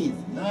 Breathe.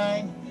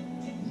 9,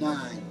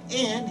 9,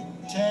 and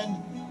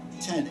 10,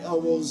 10.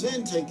 Elbows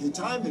in, take your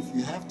time. If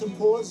you have to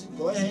pause,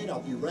 go ahead. I'll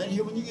be right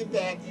here when you get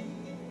back.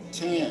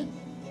 10,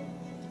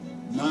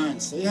 9,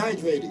 stay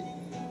hydrated.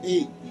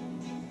 8,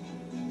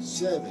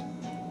 7,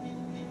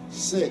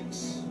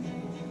 6,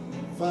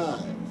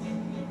 5,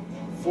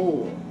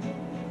 4,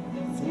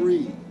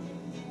 3,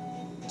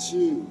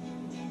 2,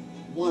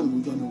 1.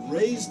 We're going to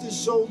raise the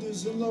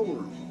shoulders and lower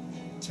them.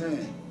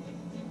 10,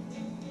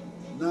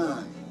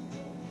 9,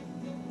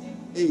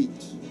 8,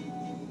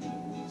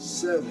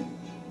 7,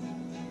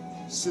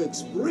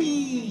 6.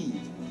 Breathe.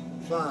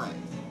 5,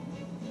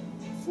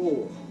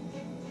 4,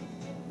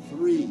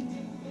 3,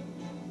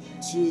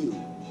 2,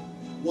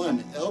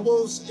 1.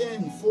 Elbows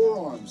in,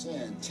 forearms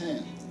in.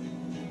 10,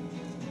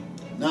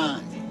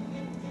 9,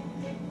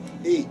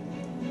 8,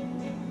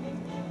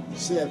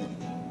 7,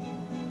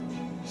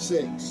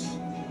 6,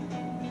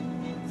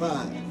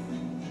 5,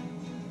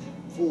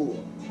 4,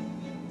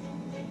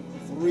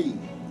 3,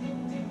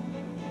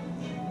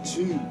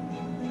 2,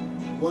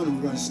 1.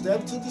 We're going to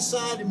step to the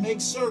side and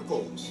make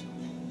circles.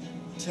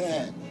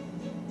 10,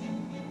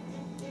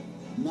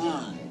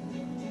 9,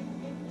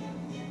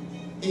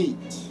 8,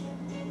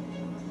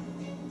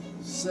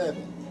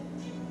 7,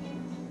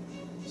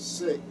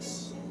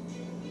 6,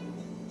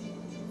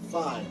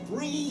 5.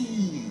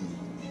 Breathe.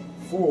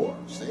 4.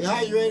 Stay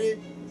hydrated.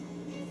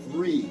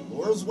 3.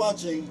 Laura's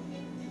watching.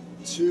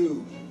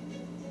 2,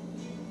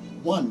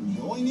 1.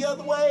 Going the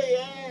other way.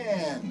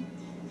 And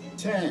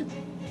 10,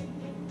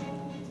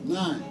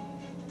 9,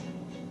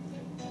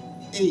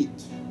 8,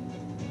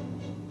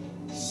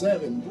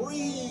 7.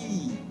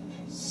 Breathe.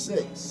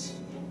 6,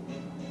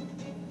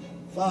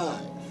 5,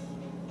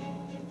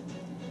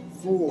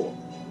 4,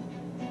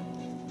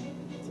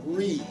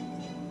 3,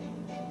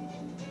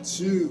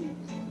 2,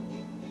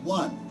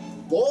 1.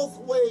 Both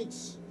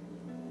weights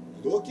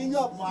looking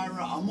up,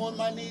 Myra. I'm on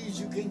my knees.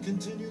 You can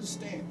continue to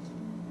stand.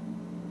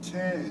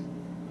 10,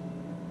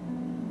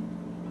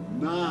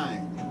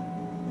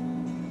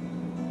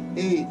 9,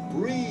 8.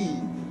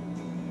 Breathe.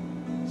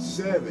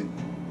 7,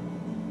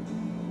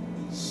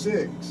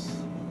 6,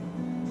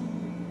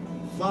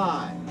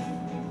 5.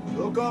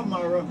 Look up,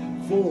 Myra.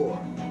 4,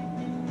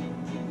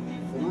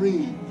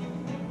 3,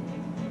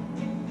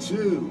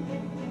 2,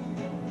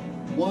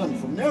 1.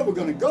 From there, we're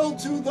going to go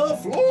to the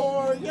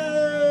floor.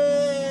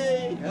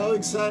 Yay! How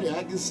excited.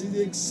 I can see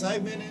the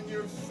excitement in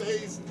your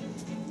face.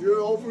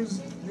 You're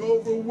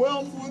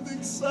overwhelmed with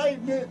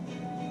excitement.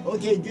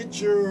 Okay, get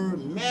your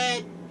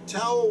mat,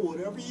 towel,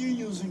 whatever you're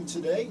using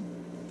today.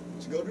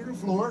 Let's go to the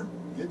floor.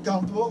 Get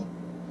comfortable.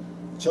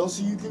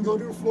 Chelsea, you can go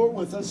to the floor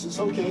with us. It's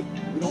okay.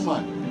 We don't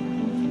mind.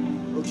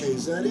 Okay,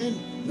 is that in?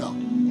 No.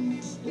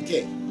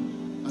 Okay.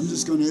 I'm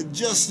just going to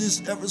adjust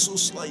this ever so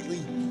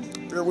slightly.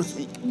 Bear with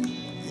me.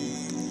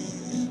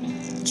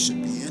 It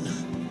should be in.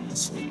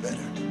 That's a little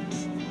better.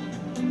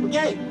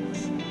 Okay.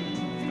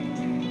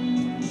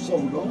 So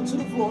we're going to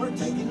the floor,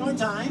 taking our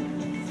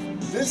time.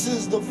 This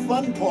is the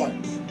fun part.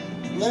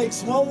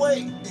 Legs one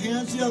way,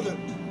 hands the other,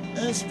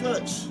 and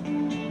stretch.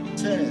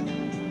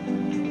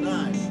 10,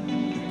 9,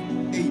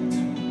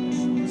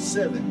 8,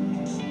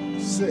 7,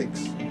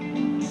 6,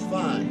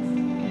 5,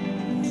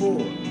 4,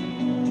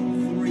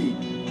 3,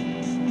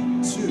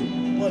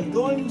 2, 1.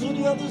 Going to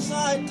the other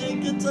side,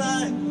 take your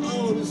time.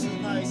 Oh, this is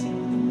nice.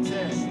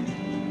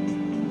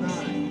 10,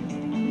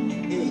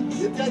 9, 8.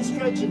 Get that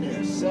stretch in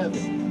there.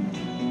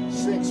 7,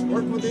 6.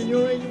 Work within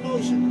your range of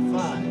motion.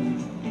 5,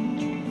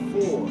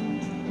 4,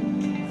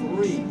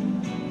 3,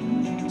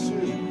 2,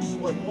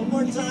 1. One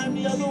more time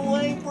the other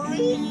way.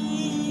 Breathe.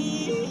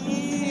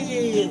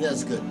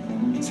 That's good.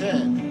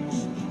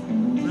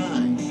 10,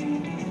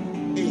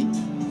 9, 8,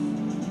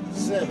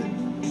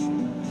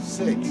 7,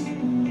 6,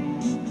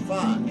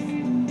 5,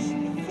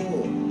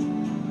 4,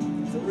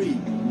 3,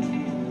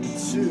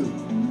 2,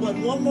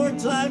 1. One more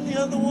time the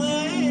other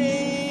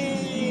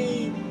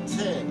way.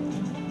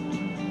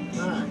 10,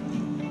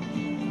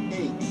 9,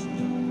 8,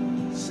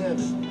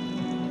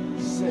 7,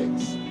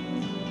 6,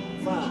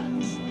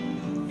 5,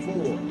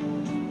 4,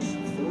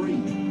 3,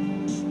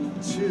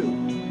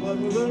 2,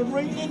 1. We're going to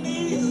bring the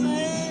knees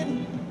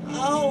in.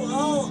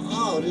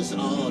 Oh, that's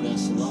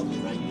lovely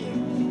right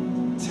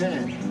there.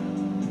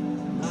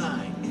 10,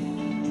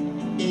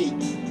 9,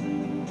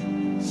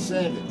 8,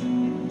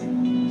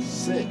 7,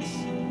 6,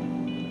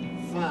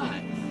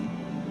 5,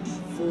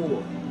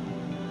 4,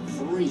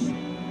 3,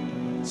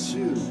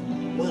 2,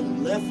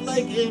 1. Left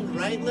leg in,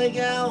 right leg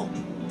out.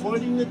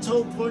 Pointing the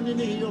toe, pointing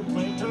the heel,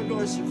 plantar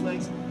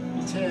dorsiflex.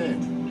 10,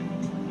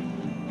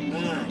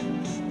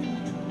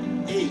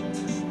 9, 8,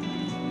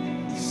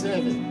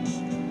 7,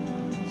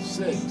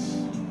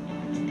 6,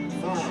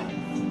 5,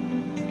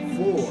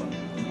 4,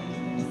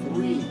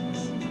 3,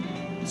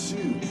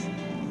 2,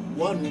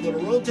 1. We're going to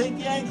rotate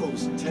the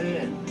ankles.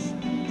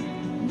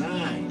 10,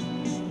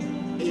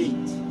 9,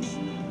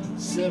 8,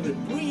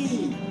 7.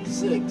 Breathe.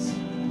 6,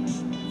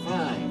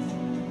 5,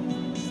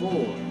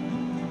 4,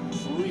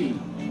 3,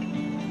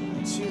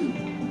 2,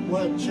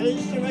 1.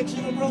 Change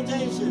direction of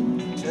rotation.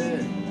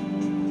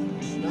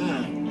 10,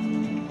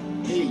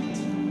 9,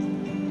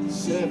 8,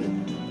 7,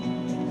 7,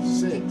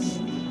 6,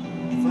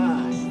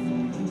 5,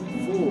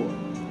 4,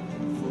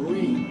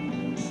 3,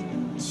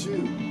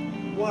 2,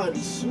 1.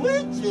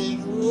 Switching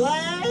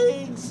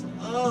legs.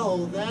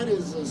 Oh, that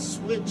is a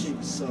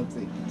switching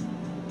something.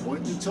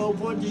 Point the toe,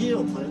 point the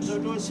heel. Plantar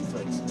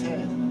dorsiflex.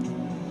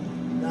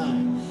 10,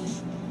 9,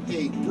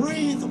 8.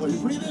 Breathe. Are you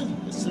breathing?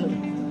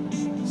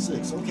 7,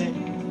 6. Okay.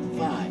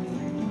 5,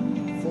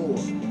 4,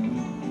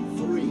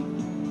 3,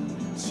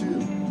 2,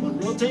 1.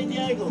 Rotate the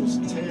ankles.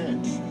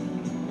 10,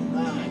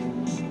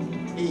 9,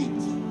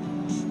 8,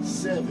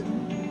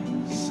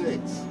 7,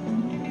 6,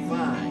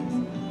 5,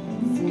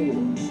 4,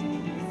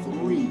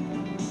 3,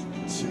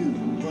 2,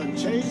 1.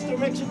 Change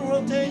direction of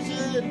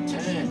rotation.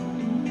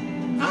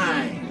 10,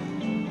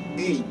 9,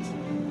 8,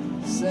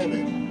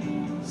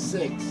 7,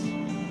 6,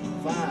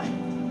 5,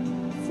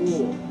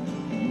 4,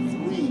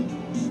 3,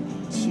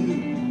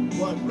 2,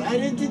 1. Right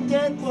into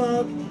dead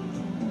bug.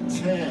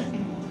 10,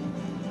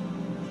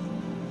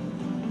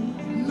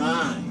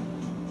 9,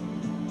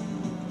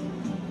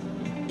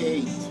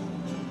 8,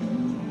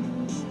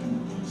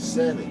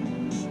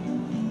 7,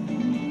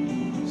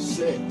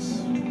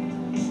 6,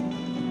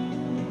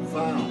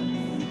 5,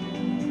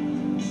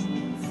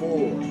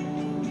 4,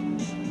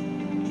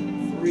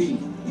 3,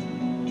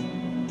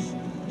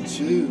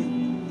 2,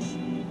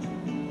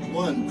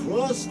 1.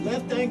 Cross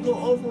left ankle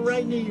over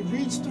right knee.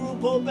 Reach through,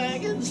 pull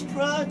back, and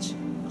stretch.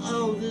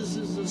 Oh, this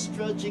is a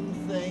stretching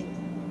thing.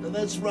 Now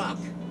let's rock.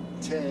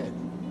 10,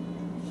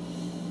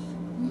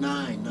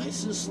 9,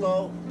 nice and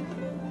slow.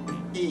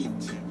 8,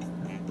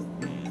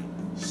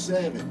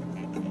 7,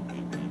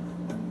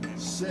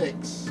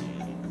 6,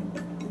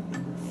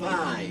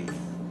 5,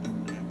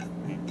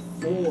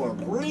 4.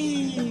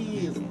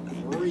 Breathe.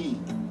 3,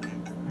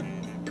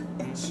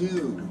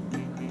 2,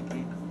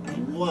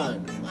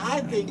 1.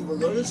 I think we're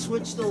going to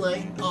switch the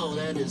leg. Oh,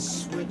 that is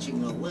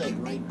switching a leg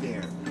right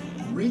there.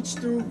 Reach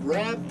through,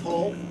 grab,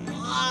 pull.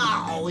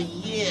 Oh,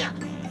 yeah.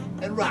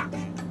 And rock.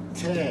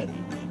 10,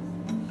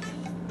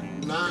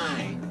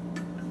 9,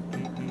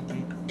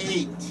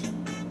 8,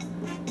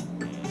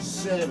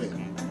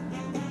 7,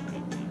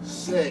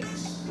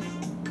 6,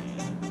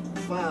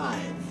 5,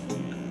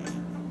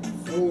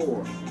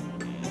 4,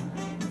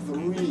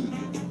 3,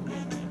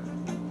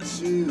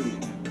 2,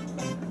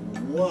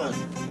 1.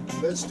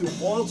 Let's do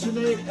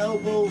alternate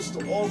elbows to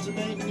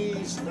alternate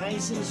knees.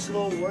 Nice and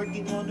slow,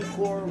 working on the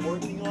core,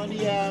 working on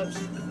the abs.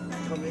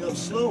 Coming up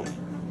slow.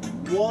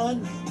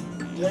 1,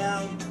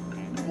 down,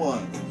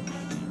 1.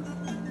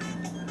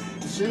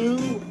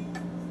 2,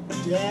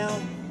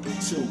 down,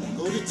 2.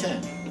 Go to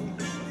 10.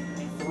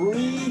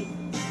 3,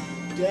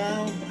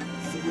 down,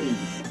 3.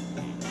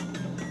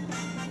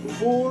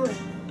 4,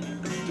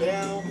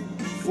 down,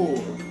 4.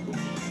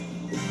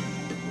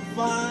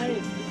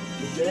 5,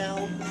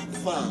 down,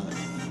 5.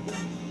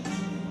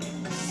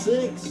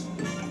 6,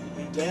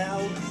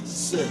 down,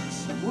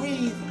 6.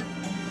 Breathe.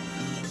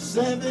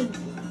 7,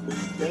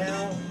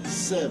 down,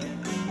 7.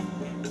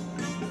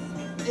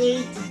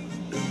 8,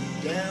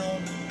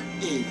 down,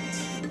 8.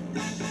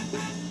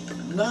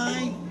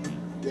 9,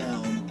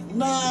 down,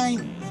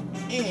 9.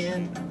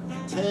 And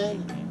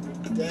 10,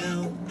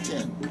 down,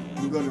 10.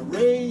 We're going to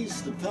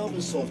raise the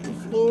pelvis off the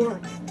floor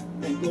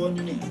and go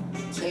underneath.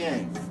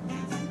 10,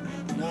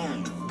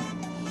 9,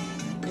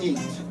 8,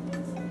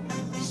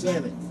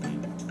 7,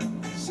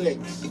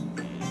 6,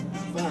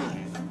 5,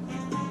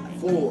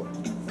 4,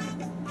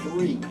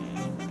 3,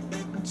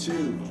 2,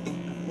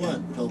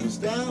 1. Pelvis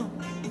down.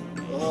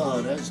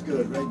 Oh, that's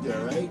good right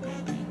there, right?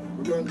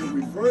 We're going to do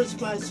reverse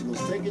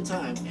bicycles. Take your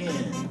time.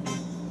 And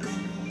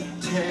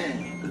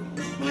 10.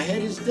 My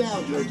head is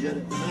down,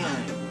 Georgetta. 9,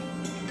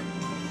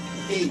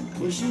 8.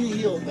 Pushing the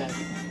heel back.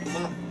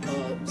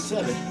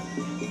 7,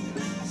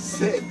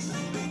 6,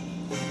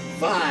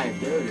 5.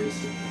 There it is.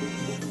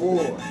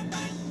 4,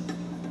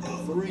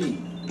 3,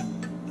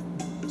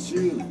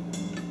 2,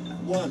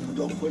 1. We're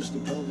going to push the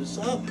pelvis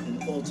up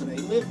and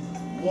alternate lift.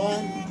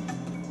 1,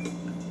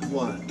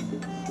 1.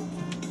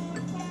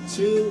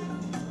 2,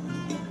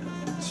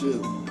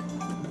 2.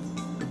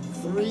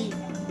 3,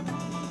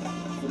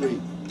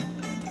 3.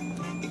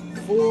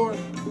 4,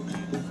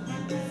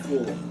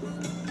 4.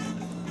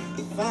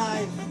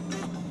 5,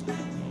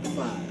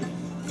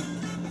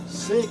 5.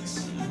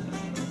 6,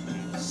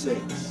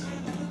 6.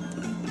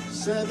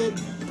 7,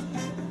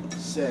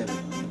 7.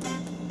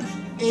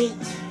 8,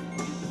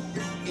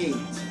 8.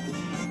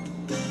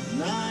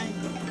 9,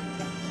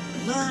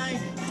 9.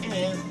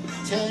 And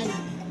 10,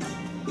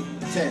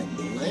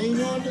 10.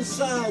 Laying on the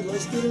side.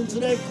 Let's get into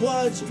that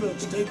quad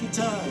stretch. Take your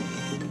time.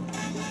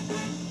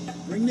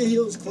 Bring the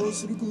heels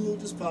close to the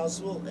glute as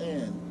possible.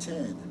 And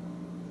 10,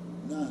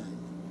 9,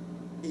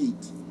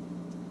 8,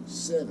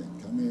 7.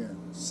 Come here.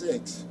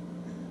 6,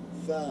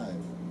 5,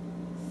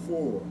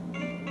 4,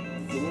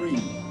 3,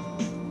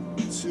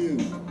 2,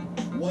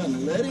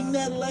 1. Letting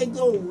that leg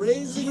go.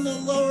 Raising the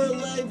lower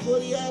leg for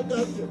the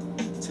adductor.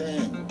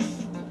 10,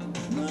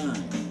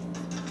 9,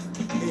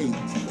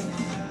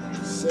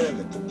 8,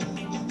 7,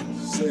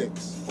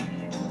 6,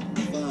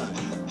 5,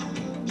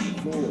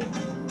 4,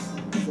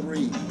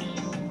 3,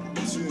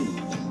 2,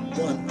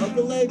 1.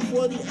 Upper leg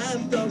for the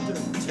abductor.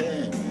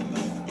 10,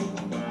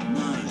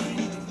 9,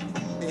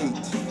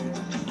 8,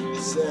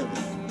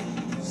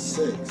 7,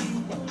 6,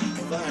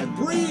 5.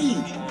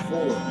 Breathe.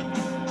 4,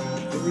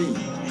 3,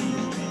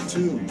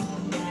 2,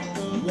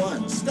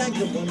 1. Stack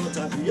them one on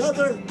top of the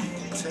other.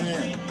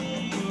 10,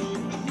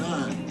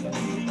 9,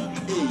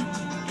 8,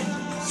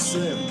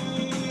 7,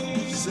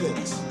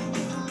 6,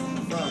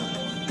 5,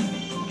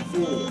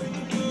 4,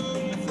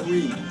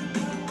 3,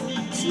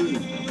 2,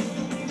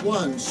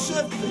 1.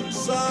 Shift it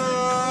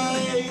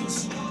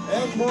sides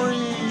and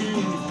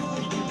breathe.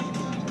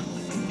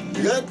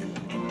 You good?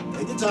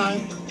 Take your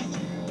time.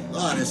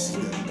 Oh, this is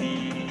good.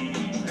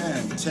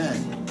 And 10,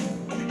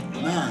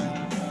 9,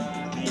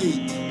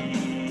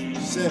 8,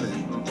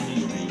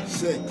 7,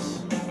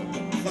 6,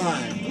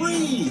 5.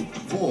 Breathe.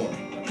 4,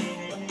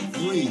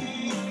 3,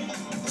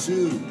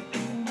 2,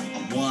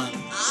 1.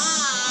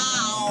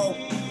 Ow!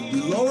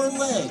 Lower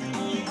leg.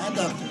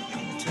 Adductor.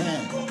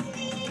 10,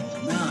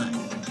 9,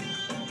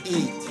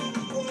 8,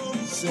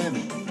 7,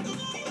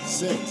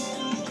 6,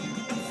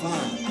 5,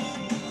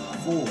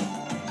 4,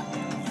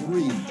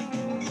 3,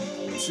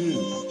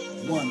 2,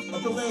 1.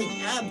 Upper leg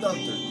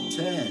abductor.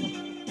 10,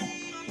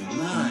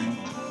 9,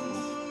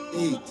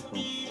 8,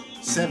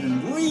 7.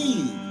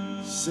 Breathe.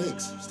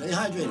 6. Stay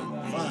hydrated.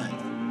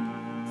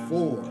 5,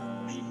 4,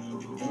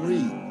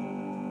 3,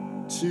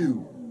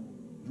 2,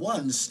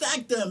 1.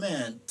 Stack them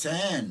in.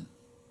 10,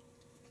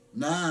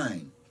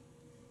 9,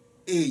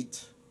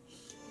 8,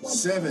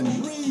 7.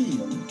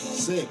 Breathe.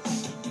 6,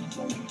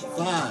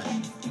 5,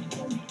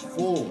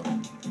 4,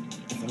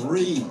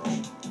 3,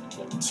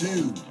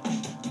 2,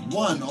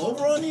 1.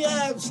 Over on the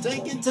abs.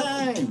 Take your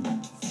time.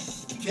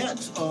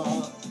 Catch,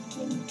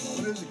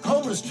 what is it?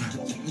 Cobra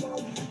stretch.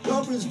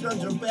 Cobra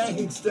stretch or back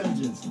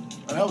extensions.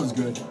 Oh, that was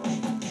good.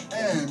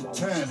 And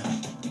 10,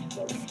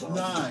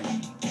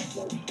 9,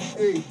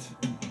 8,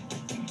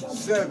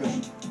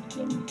 7,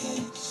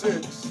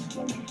 6,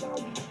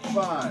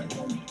 5,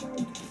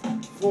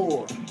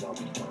 4,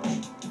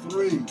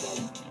 3,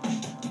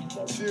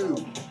 2,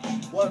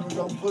 1. We're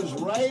going to push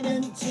right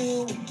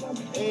into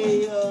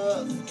a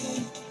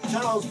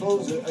child's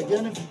pose.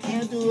 Again, if you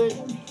can't do it,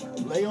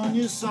 lay on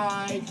your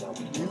side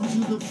into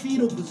the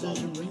fetal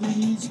position. Bring your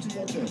knees to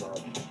your chest.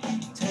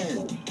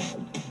 10,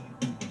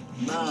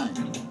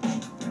 9,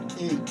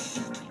 8,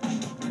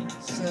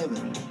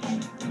 7,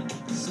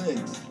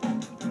 6,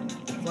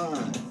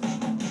 5,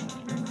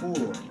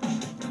 4,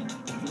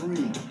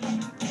 3,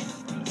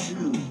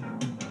 2,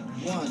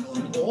 1.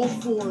 On all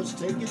fours,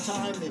 take your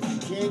time. If you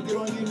can't get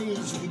on your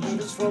knees, you can do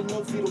this from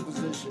the fetal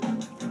position.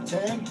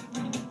 10,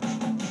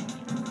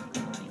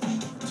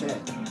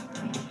 10,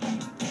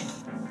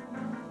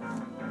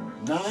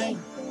 9,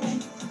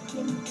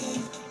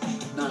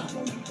 9,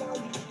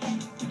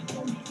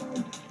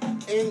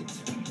 8,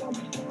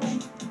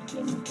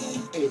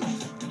 8,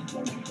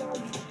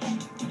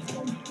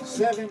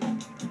 7,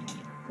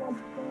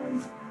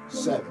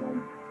 7,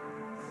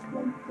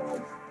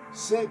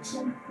 6,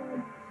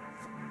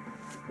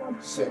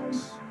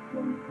 6,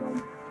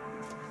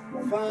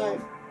 5,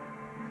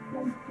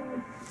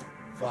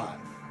 5,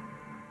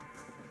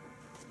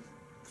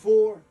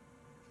 4,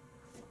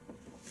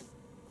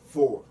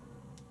 4,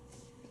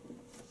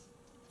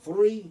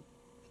 3,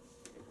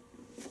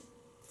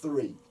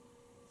 3,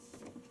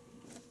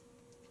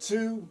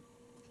 2,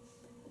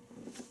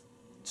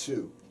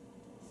 2,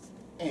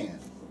 and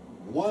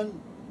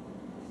 1,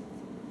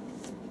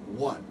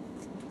 1.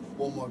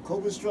 One more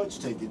cobra stretch.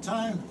 Take your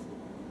time.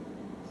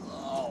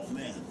 Oh,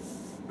 man.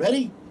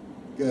 Ready?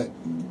 Good.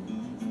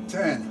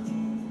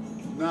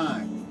 10,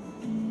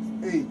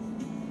 9,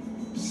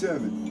 8,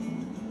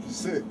 7,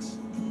 6,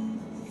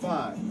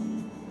 5,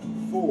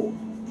 4,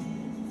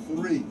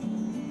 3,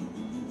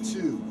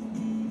 2,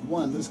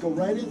 1. Let's go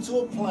right into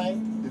a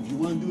plank. If you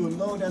want to do it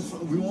low, that's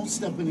fine. We won't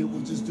step in it.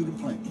 We'll just do the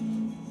plank.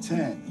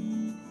 10,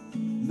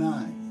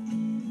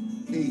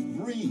 9, 8.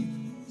 Breathe.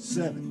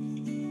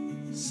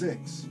 7,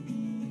 6,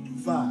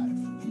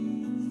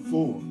 5,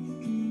 4,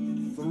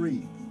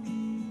 3,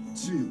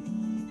 2,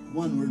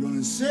 1. We're going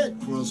to sit.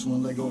 Cross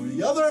one leg over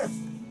the other.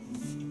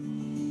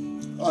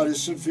 Oh,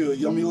 this should feel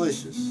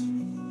yummy-licious.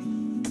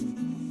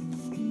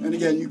 And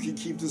again, you can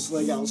keep this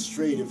leg out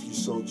straight if you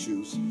so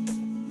choose.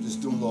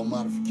 Just doing a little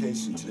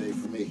modification today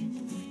for me.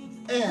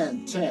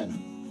 And 10,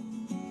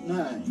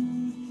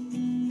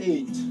 9,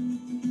 8,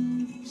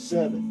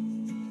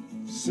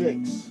 7,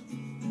 6,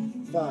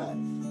 5,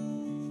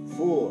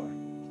 4,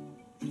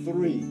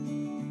 3,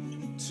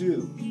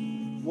 2,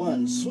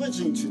 1.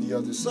 Switching to the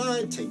other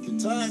side. Take your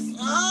time.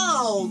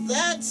 Oh,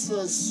 that's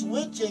a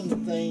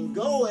switching thing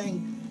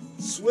going.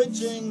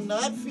 Switching,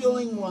 not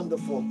feeling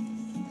wonderful.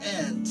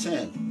 And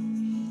 10,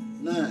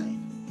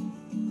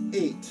 9,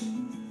 8,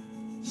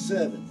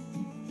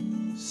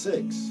 7,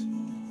 6,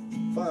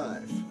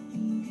 5,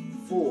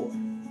 4,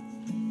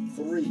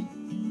 3,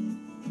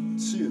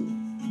 2,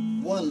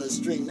 1. Let's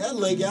straighten that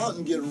leg out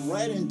and get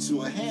right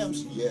into a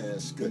hamstring.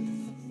 Yes, good.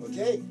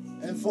 Okay?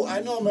 And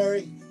I know,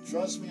 Mary.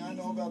 Trust me, I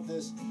know about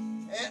this.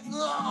 And,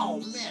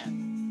 oh,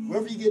 man.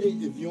 Wherever you get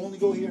it, if you only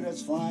go here,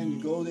 that's fine. You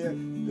go there.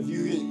 If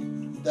you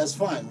get, that's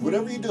fine.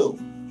 Whatever you do,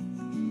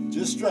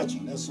 just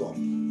stretching, that's all.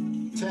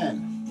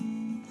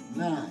 10,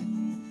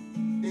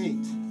 9,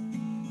 8,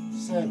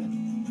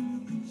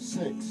 7,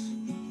 6,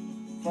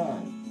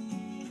 5,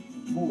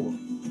 4,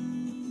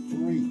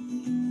 3,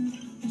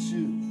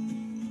 2,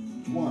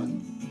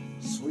 1.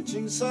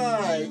 Switching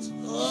sides.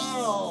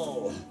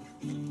 Oh!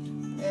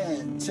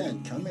 And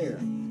 10. Come here.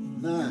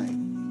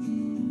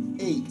 9,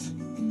 8,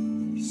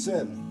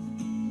 7,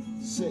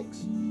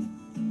 6,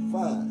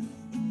 5,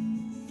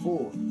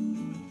 4,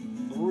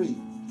 3,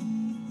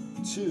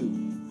 2,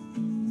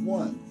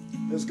 1.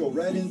 Let's go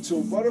right into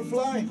a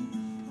butterfly.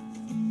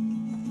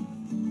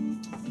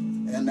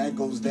 And that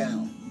goes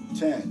down.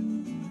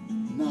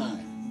 10,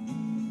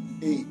 9,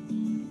 8,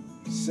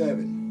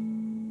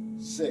 7,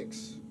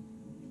 6,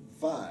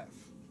 5,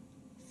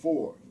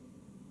 4,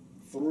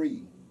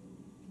 3,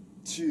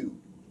 2,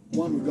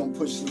 1. We're going to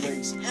push the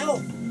legs out.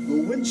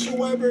 The windshield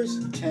wipers.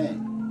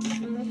 10,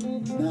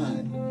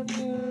 9,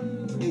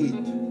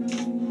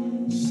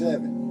 8,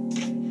 7,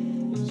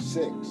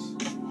 6,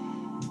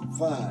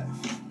 5,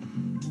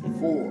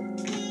 4,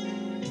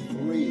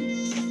 3,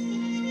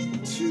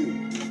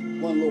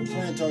 2, 1. Little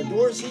plantar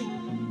dorsey.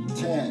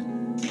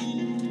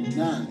 10,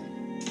 9,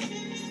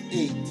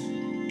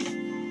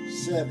 8,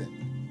 7,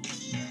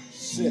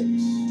 6,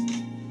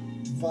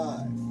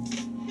 5,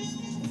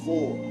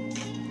 4,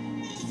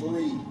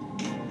 3,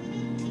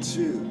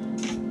 2,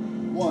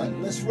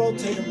 1. Let's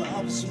rotate in the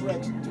opposite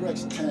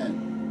direction.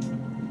 10,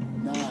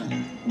 9,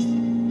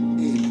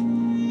 8,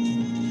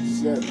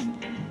 7,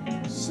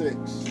 6,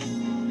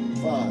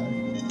 5,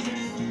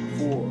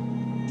 4,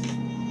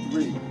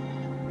 3,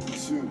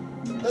 2.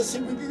 Let's see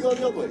if we can go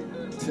the other way.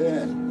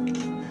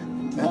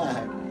 10,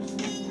 9,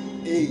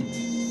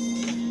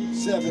 8,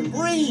 7.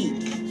 Breathe.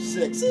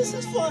 6. This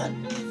is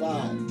fun.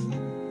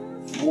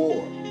 5,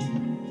 4,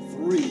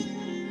 3,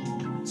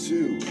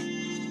 2,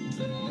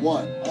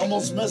 1.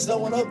 Almost messed that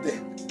one up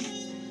there.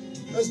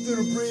 Let's do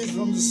the breathe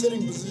from the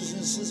sitting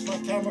position since my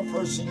camera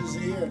person is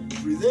here.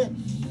 Breathe in.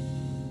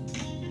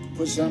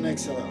 Push down,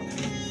 exhale out.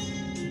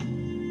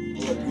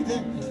 Pull up, breathe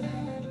in.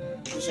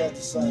 Push out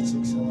the sides,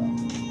 exhale out.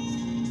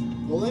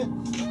 Pull in.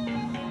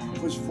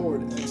 Push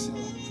forward, exhale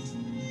out.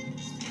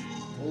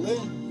 Pull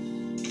in.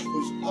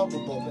 Push up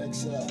above,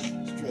 exhale out.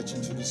 Stretch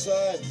into the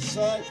side,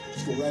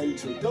 Let's go right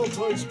into a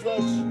deltoid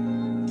stretch.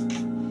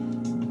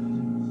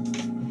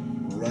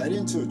 Right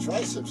into a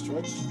tricep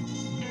stretch.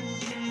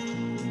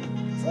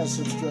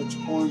 Tricep stretch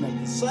on at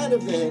the side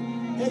of the head,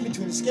 hand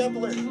between the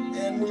scapula,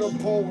 and we're going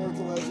to pull work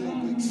those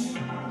obliques.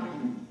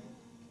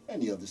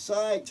 And the other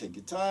side, take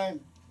your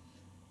time.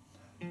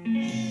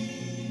 And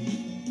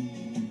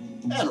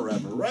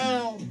wrap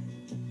around.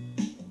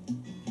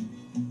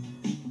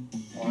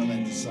 Arm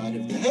at the side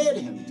of the head,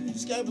 hand between the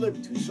scapula,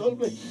 between the shoulder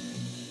blade,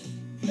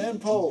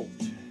 and pull.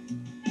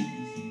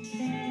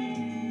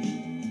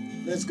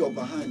 Let's go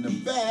behind the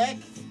back.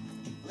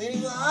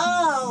 Leading,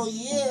 oh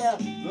yeah!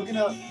 Looking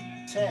up.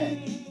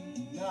 10,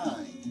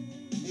 9,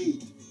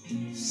 8,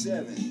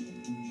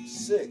 7,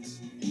 6,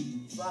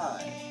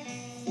 5,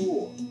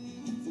 4,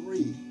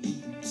 3,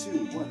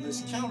 2, 1.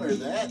 Let's counter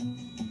that.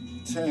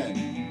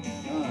 10,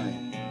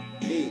 9,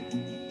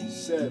 8,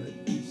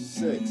 7,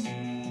 6,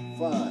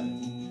 5,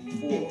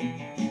 4,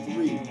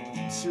 3,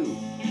 2,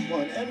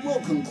 1. And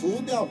we'll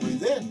conclude. Now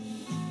breathe in.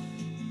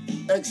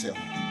 Exhale.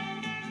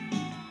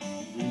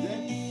 Breathe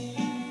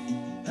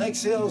in.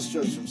 Exhale,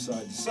 stretch from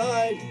side to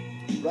side.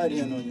 Right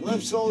hand on your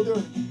left shoulder,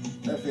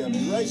 left hand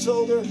on your right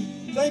shoulder.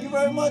 Thank you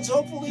very much.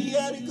 Hopefully you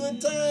had a good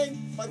time.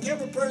 My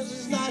camera person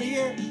is not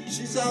here.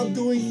 She's out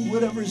doing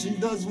whatever she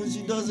does when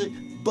she does it.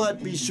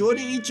 But be sure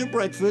to eat your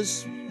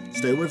breakfast.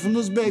 Stay away from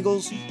those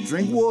bagels.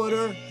 Drink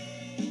water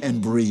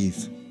and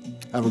breathe.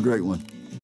 Have a great one.